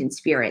Washington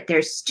Spirit.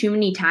 There's too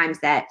many times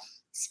that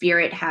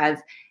Spirit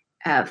have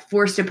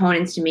forced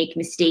opponents to make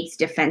mistakes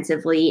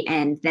defensively,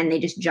 and then they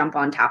just jump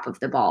on top of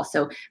the ball.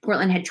 So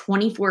Portland had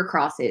 24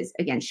 crosses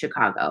against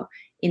Chicago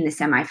in the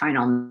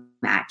semifinal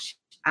match.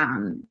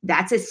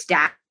 That's a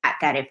stat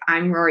that if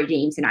I'm Rory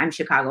Dames and I'm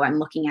Chicago, I'm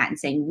looking at and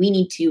saying, we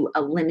need to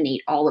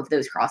eliminate all of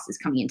those crosses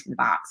coming into the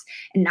box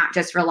and not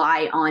just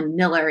rely on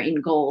Miller in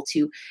goal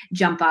to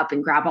jump up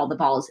and grab all the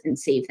balls and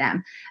save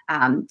them.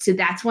 So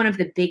that's one of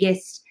the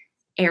biggest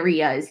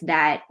areas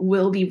that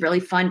will be really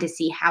fun to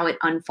see how it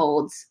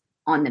unfolds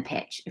on the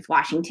pitch. If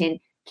Washington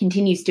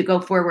continues to go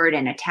forward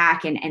and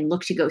attack and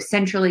look to go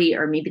centrally,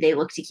 or maybe they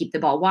look to keep the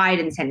ball wide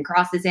and send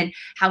crosses in,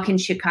 how can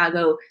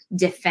Chicago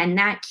defend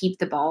that, keep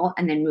the ball,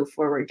 and then move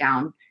forward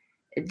down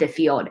the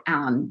field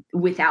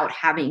without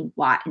having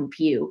Watt and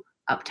Pugh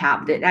up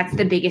top? That's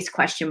the biggest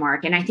question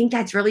mark. And I think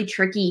that's really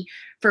tricky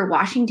for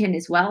Washington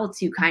as well,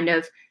 to kind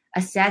of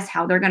assess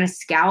how they're going to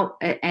scout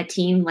a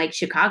team like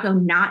Chicago,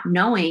 not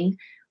knowing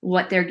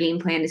what their game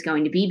plan is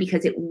going to be,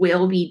 because it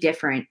will be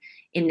different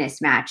in this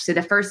match. So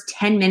the first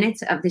 10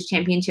 minutes of this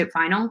championship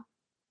final,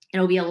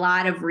 it'll be a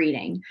lot of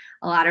reading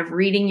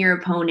your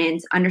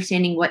opponents,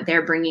 understanding what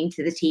they're bringing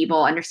to the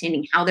table,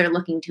 understanding how they're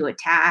looking to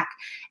attack.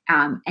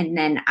 And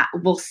then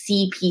we'll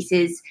see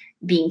pieces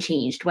being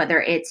changed,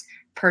 whether it's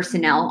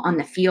personnel on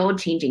the field,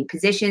 changing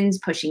positions,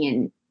 pushing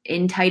in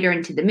in tighter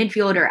into the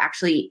midfield or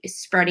actually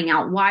spreading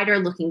out wider,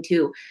 looking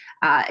to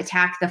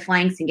attack the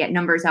flanks and get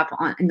numbers up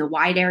in the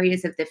wide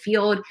areas of the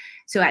field.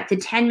 So at the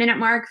 10-minute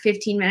mark,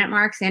 15-minute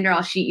mark, Sandra,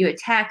 I'll shoot you a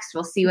text.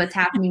 We'll see what's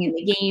happening in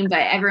the game.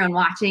 But everyone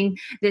watching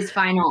this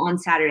final on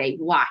Saturday,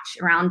 watch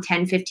around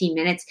 10, 15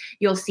 minutes.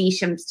 You'll see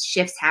some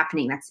shifts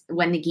happening. That's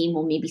when the game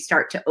will maybe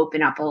start to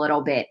open up a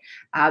little bit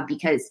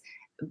because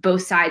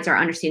both sides are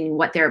understanding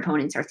what their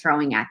opponents are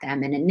throwing at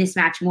them. And in this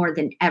match more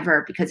than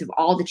ever, because of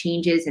all the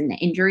changes and the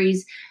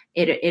injuries,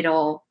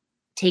 it'll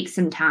take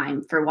some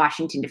time for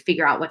Washington to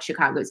figure out what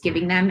Chicago is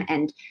giving them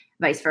and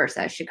vice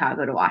versa,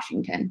 Chicago to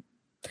Washington.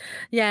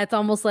 Yeah, it's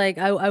almost like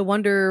I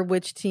wonder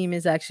which team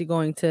is actually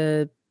going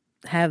to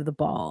have the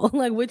ball.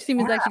 Like which team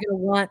is actually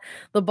going to want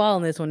the ball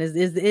in this one?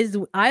 Is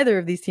either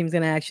of these teams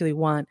going to actually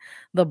want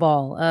the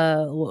ball?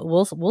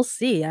 We'll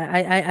see.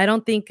 I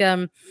don't think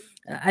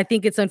I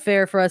think it's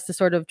unfair for us to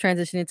sort of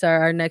transition into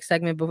our next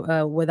segment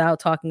without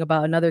talking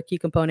about another key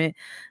component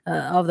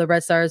of the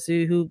Red Stars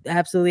who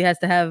absolutely has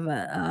to have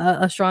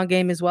a strong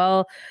game as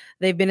well.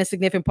 They've been a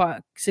significant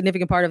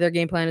part of their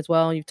game plan as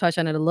well. You've touched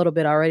on it a little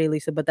bit already,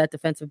 Lisa, but that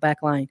defensive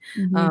back line.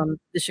 Mm-hmm.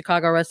 The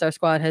Chicago Red Star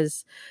squad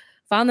has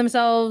found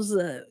themselves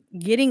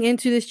getting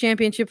into this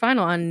championship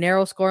final on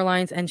narrow score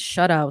lines and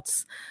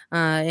shutouts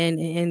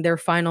in their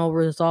final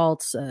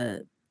results,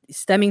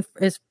 stemming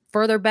is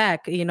further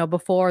back,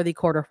 before the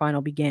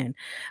quarterfinal began.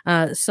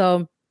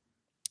 So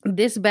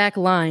this back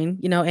line,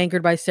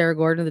 anchored by Sarah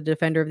Gordon, the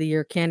Defender of the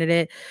Year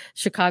candidate,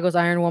 Chicago's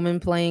Iron Woman,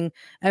 playing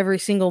every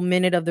single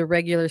minute of the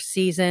regular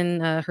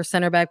season. Her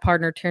center back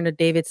partner, Tierna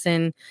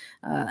Davidson,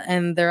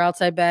 and their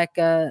outside back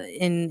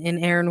in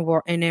Aaron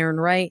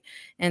Wright.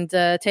 And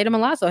Tatum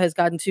Milazzo has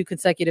gotten 2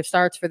 consecutive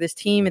starts for this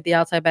team at the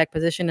outside back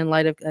position in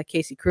light of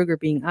Casey Kruger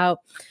being out.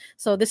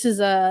 So this is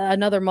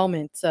another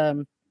moment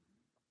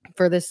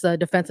for this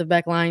defensive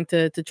back line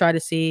to try to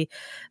see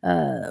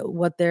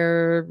what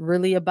they're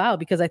really about,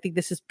 because I think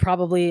this is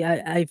probably,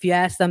 if you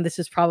ask them, this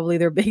is probably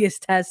their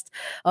biggest test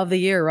of the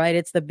year, right?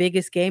 It's the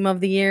biggest game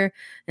of the year,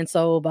 and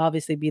so it'll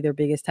obviously be their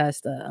biggest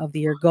test of the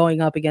year,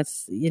 going up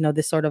against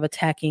this sort of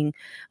attacking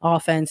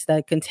offense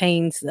that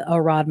contains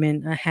a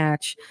Rodman, a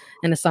Hatch,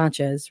 and a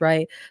Sanchez,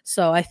 right?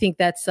 So I think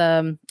that's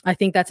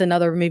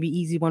another maybe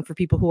easy one for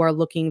people who are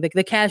looking,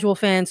 the casual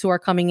fans who are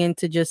coming in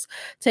to just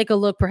take a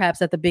look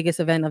perhaps at the biggest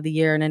event of the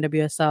year in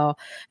NWSL.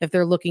 If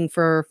they're looking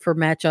for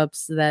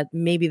matchups that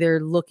maybe they're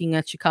looking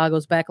at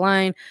Chicago's back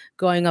line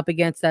going up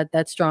against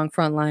that strong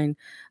front line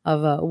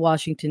of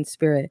Washington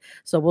Spirit.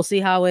 So we'll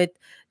see how it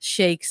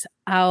shakes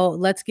out.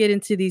 Let's get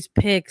into these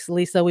picks,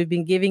 Lisa. We've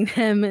been giving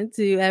them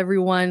to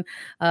everyone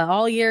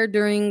all year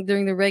during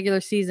the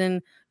regular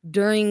season,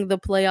 during the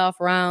playoff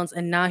rounds,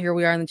 and now here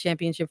we are in the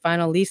championship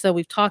final. Lisa,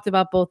 we've talked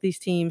about both these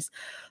teams.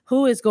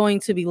 Who is going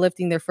to be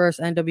lifting their first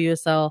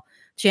NWSL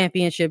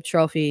championship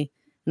trophy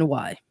and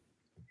why?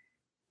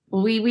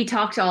 We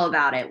talked all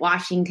about it,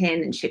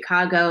 Washington and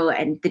Chicago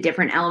and the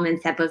different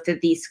elements that both of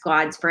these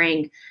squads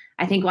bring.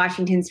 I think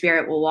Washington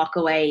Spirit will walk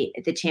away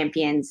the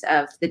champions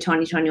of the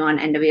 2021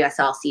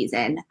 NWSL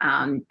season.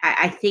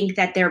 I think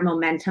that their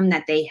momentum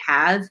that they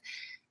have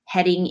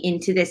heading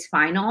into this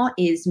final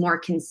is more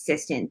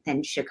consistent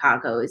than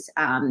Chicago's.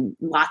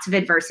 Lots of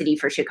adversity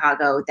for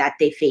Chicago that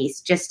they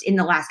faced just in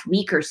the last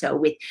week or so,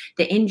 with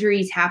the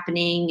injuries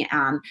happening,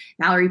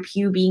 Mallory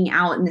Pugh being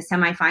out in the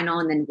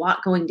semifinal and then Watt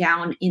going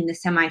down in the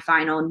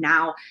semifinal.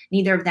 Now,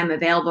 neither of them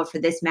available for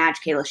this match.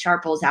 Kayla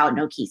Sharple's out,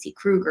 no Casey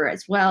Kruger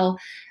as well.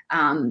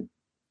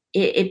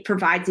 It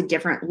provides a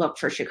different look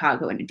for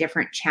Chicago and a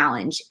different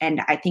challenge.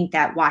 And I think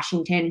that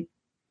Washington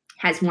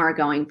has more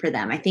going for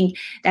them. I think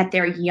that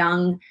their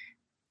young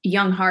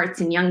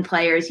hearts and young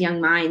players, young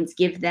minds,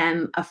 give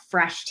them a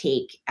fresh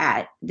take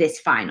at this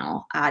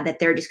final, that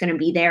they're just going to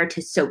be there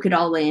to soak it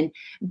all in,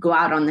 go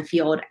out on the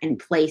field and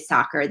play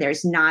soccer.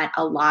 There's not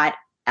a lot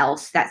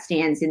else that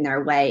stands in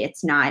their way.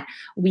 It's not,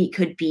 we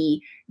could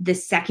be the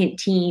second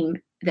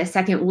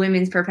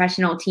women's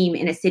professional team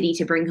in a city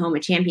to bring home a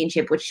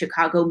championship, which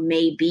Chicago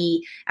may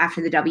be after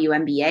the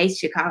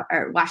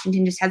WNBA.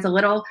 Washington just has a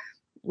little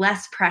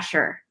less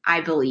pressure, I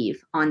believe,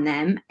 on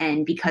them.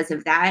 And because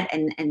of that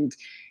and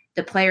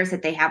the players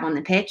that they have on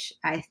the pitch,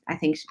 I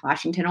think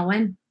Washington will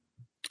win.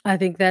 I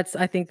think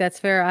that's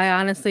fair. I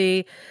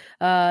honestly,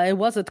 it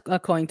was a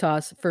coin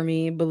toss for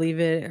me, believe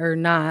it or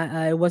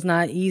not. It was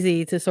not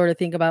easy to sort of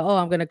think about,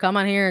 I'm going to come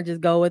on here and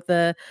just go with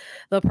the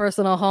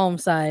personal home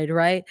side,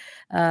 right?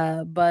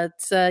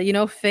 But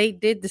fate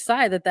did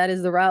decide that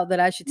is the route that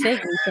I should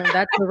take. So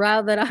that's the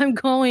route that I'm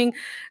going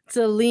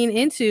to lean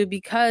into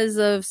because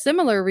of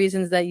similar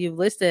reasons that you've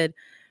listed,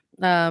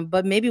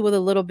 but maybe with a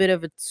little bit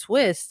of a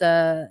twist.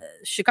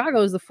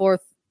 Chicago is the 4th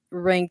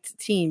ranked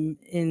team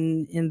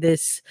in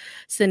this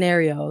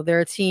scenario. They're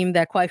a team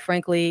that, quite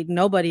frankly,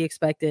 nobody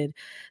expected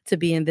to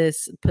be in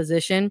this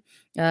position.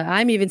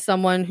 I'm even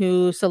someone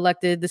who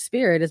selected the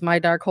Spirit as my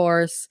dark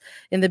horse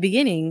in the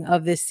beginning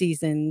of this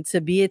season to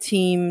be a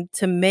team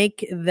to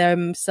make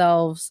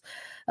themselves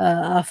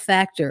a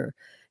factor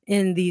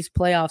in these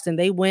playoffs, and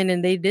they win,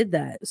 and they did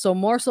that. So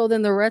more so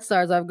than the Red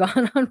Stars, I've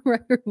gone on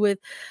record with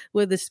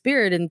the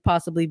Spirit and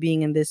possibly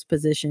being in this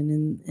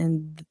position,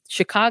 and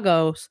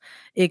Chicago's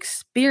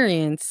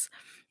experience,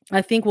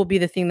 I think, will be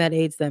the thing that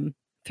aids them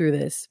through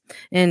this.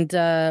 And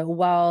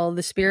while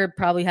the Spirit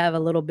probably have a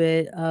little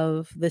bit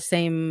of the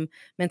same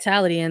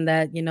mentality in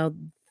that, you know,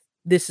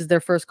 this is their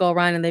first go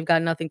around and they've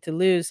got nothing to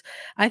lose,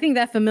 I think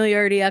that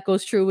familiarity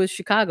echoes true with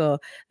Chicago.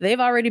 They've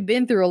already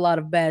been through a lot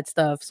of bad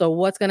stuff. So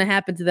what's going to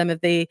happen to them if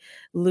they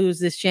lose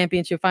this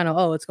championship final?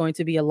 Oh, it's going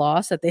to be a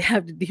loss that they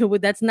have to deal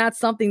with. That's not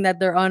something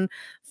that they're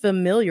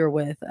unfamiliar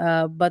with.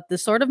 But the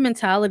sort of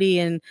mentality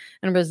and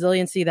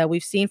resiliency that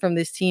we've seen from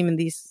this team in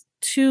these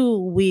 2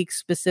 weeks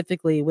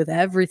specifically, with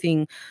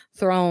everything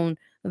thrown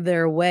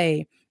their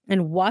way,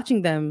 and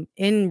watching them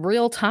in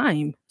real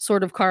time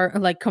sort of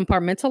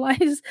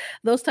compartmentalize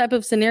those type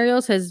of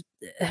scenarios has,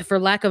 for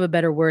lack of a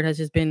better word, has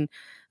just been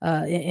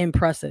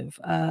impressive.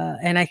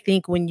 And I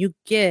think when you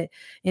get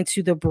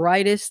into the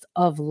brightest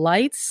of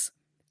lights,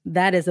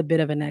 that is a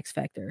bit of an X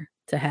factor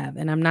to have.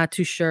 And I'm not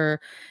too sure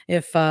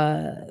if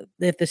the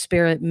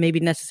Spirit maybe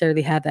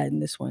necessarily had that in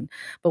this one,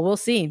 but we'll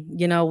see.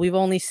 You know, we've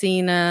only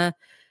seen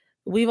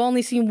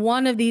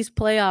one of these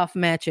playoff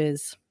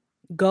matches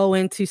go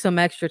into some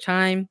extra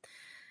time.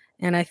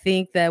 And I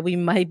think that we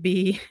might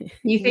be.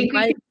 You think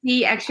we could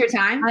see extra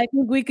time? I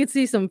think we could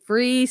see some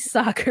free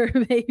soccer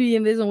maybe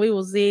in this one. We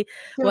will see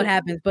what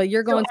happens. But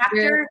you're going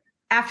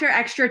after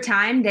extra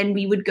time, then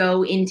we would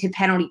go into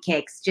penalty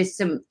kicks. Just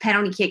some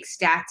penalty kick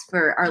stats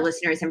for our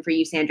listeners and for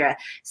you, Sandra.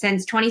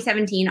 Since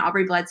 2017,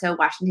 Aubrey Bledsoe,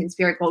 Washington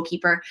Spirit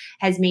goalkeeper,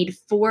 has made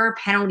 4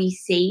 penalty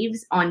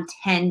saves on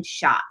 10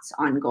 shots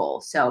on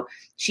goal. So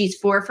she's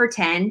 4 for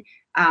 10.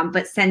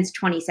 But since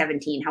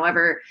 2017.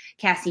 However,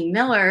 Cassie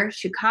Miller,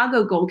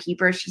 Chicago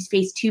goalkeeper, she's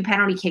faced 2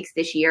 penalty kicks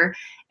this year,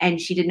 and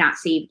she did not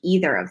save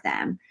either of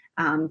them.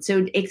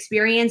 So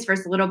experience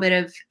versus a little bit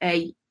of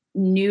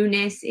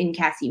newness in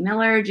Cassie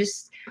Miller,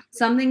 just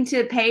something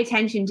to pay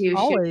attention to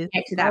should we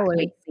get to that point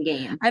in the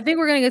game. I think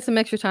we're going to get some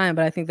extra time,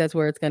 but I think that's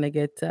where it's going to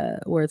get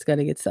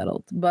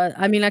settled. But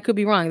I mean, I could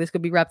be wrong. This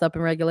could be wrapped up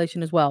in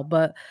regulation as well,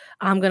 but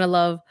I'm going to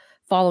love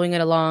following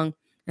it along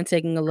and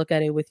taking a look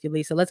at it with you,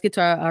 Lisa. Let's get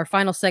to our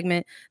final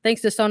segment.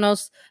 Thanks to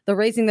Sonos, the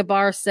Raising the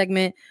Bar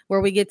segment, where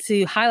we get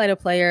to highlight a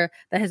player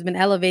that has been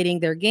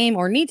elevating their game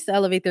or needs to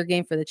elevate their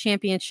game for the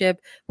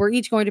championship. We're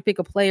each going to pick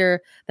a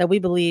player that we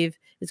believe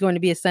is going to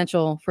be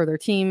essential for their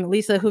team.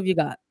 Lisa, who have you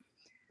got?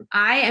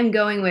 I am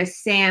going with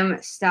Sam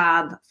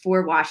Staab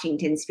for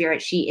Washington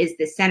Spirit. She is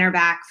the center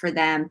back for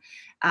them.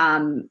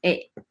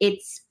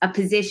 It's a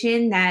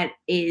position that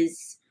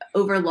is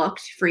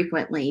overlooked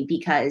frequently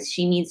because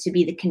she needs to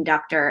be the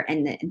conductor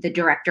and the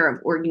director of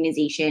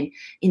organization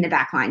in the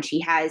back line. She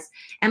has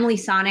Emily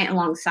Sonnet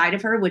alongside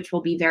of her, which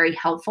will be very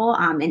helpful,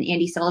 and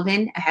Andy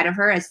Sullivan ahead of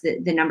her as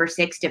the number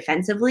 6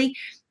 defensively.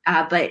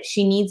 But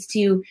she needs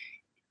to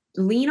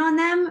lean on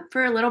them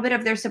for a little bit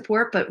of their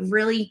support, but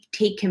really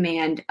take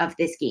command of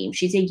this game.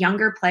 She's a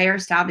younger player.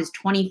 Staab is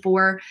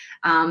 24.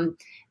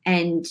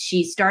 And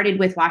she started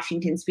with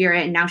Washington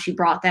Spirit, and now she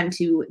brought them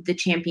to the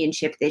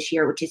championship this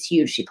year, which is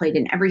huge. She played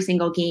in every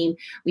single game.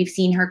 We've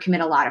seen her commit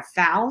a lot of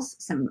fouls,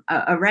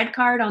 a red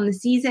card on the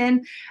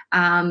season,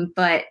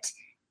 but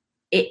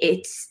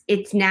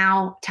it's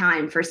now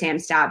time for Sam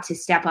Staab to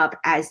step up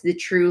as the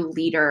true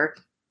leader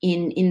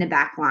in the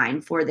back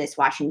line for this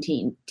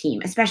Washington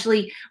team,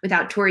 especially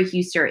without Tori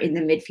Huster in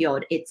the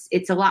midfield.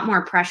 It's a lot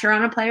more pressure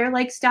on a player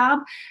like Staab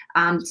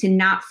to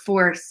not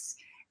force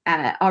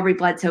Aubrey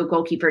Bledsoe,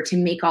 goalkeeper, to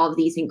make all of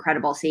these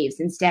incredible saves.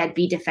 Instead,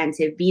 be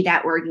defensive, be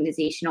that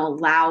organizational,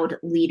 loud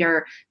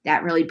leader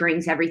that really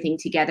brings everything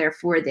together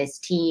for this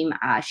team.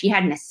 She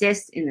had an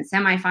assist in the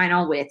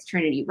semifinal with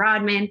Trinity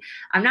Rodman.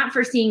 I'm not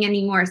foreseeing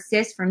any more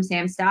assists from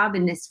Sam Staab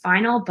in this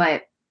final,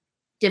 but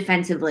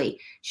defensively,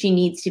 she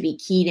needs to be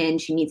keyed in.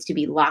 She needs to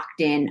be locked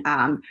in,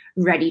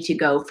 ready to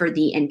go for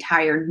the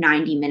entire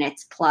 90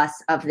 minutes plus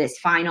of this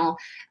final.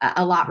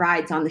 A lot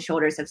rides on the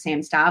shoulders of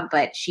Sam Staab,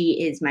 but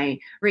she is my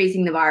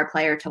Raising the Bar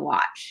player to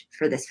watch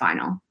for this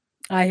final.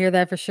 I hear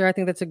that for sure. I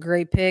think that's a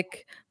great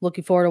pick.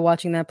 Looking forward to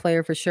watching that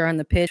player for sure on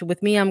the pitch.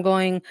 With me, I'm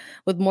going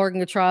with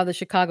Morgan Gautrat, the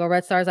Chicago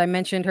Red Stars. I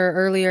mentioned her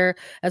earlier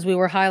as we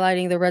were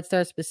highlighting the Red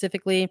Stars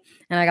specifically,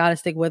 and I got to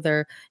stick with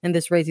her in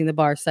this Raising the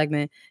Bar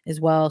segment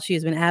as well. She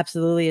has been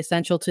absolutely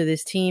essential to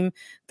this team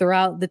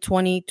throughout the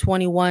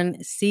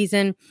 2021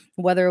 season,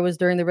 whether it was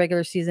during the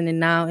regular season and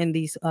now in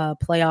these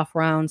playoff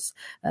rounds.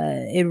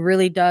 It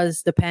really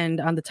does depend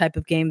on the type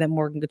of game that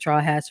Morgan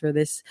Gautrat has for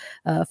this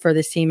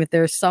team. If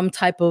there's some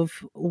type of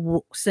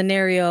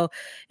scenario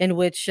in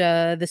which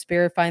the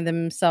Spirit find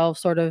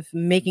themselves sort of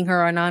making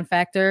her a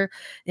non-factor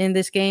in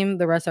this game,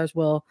 the Red Stars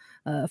will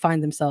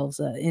find themselves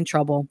in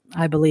trouble.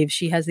 I believe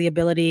she has the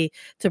ability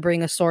to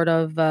bring a sort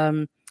of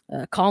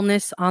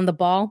calmness on the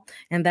ball,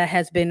 and that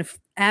has been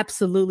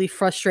absolutely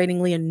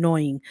frustratingly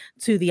annoying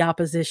to the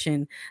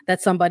opposition,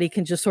 that somebody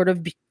can just sort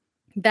of be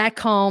that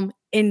calm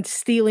in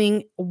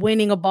stealing,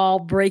 winning a ball,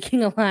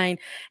 breaking a line,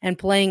 and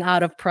playing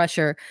out of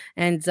pressure.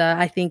 And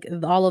I think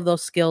all of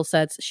those skill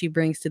sets she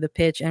brings to the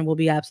pitch and will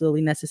be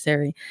absolutely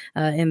necessary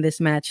in this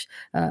match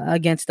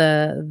against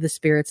the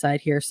Spirit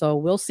side here. So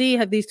we'll see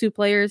how these two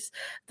players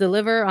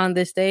deliver on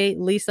this day.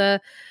 Lisa,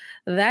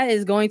 that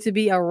is going to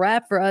be a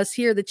wrap for us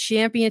here. The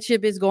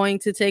championship is going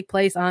to take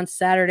place on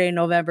Saturday,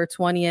 November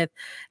 20th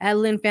at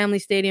Lynn Family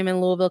Stadium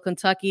in Louisville,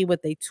 Kentucky, with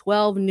a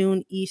 12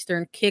 noon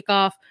Eastern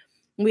kickoff.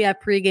 We have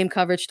pregame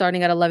coverage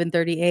starting at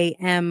 11:30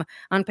 a.m.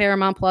 on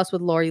Paramount Plus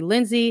with Lori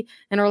Lindsay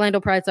and Orlando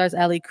Pride stars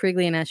Ellie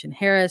Krigley and Ashton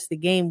Harris. The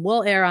game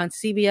will air on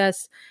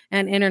CBS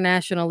and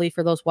internationally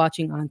for those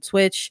watching on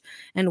Twitch.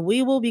 And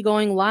we will be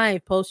going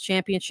live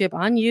post-championship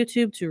on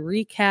YouTube to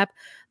recap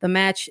the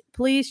match.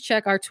 Please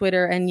check our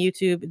Twitter and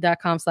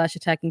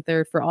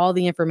youtube.com/attackingthird for all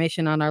the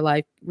information on our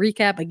live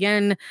recap.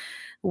 Again,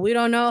 we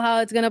don't know how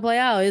it's going to play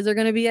out. Is there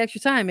going to be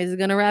extra time? Is it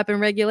going to wrap in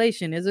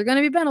regulation? Is there going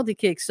to be penalty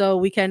kicks? So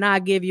we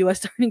cannot give you a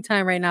starting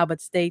time right now, but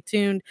stay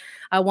tuned.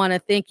 I want to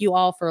thank you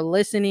all for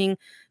listening.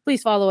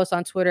 Please follow us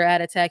on Twitter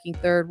at Attacking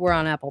Third. We're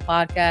on Apple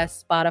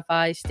Podcasts,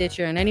 Spotify,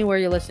 Stitcher, and anywhere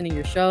you're listening to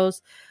your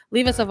shows.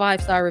 Leave us a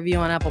 5-star review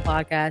on Apple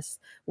Podcasts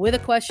with a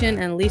question,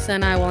 and Lisa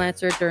and I will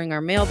answer it during our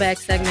mailbag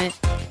segment.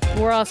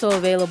 We're also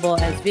available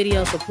as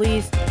video, so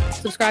please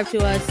subscribe to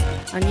us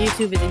on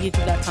YouTube. Visit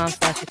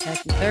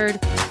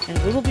youtube.com/attackingthird, and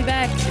we will be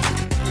back to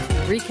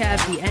recap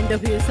the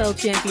NWSL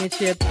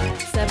Championship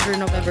Saturday,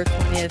 November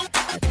 20th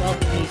at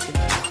 12 Eastern.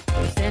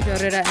 For Sandra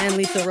Herrera and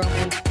Lisa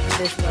Roman,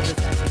 this was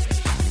Attacking Third.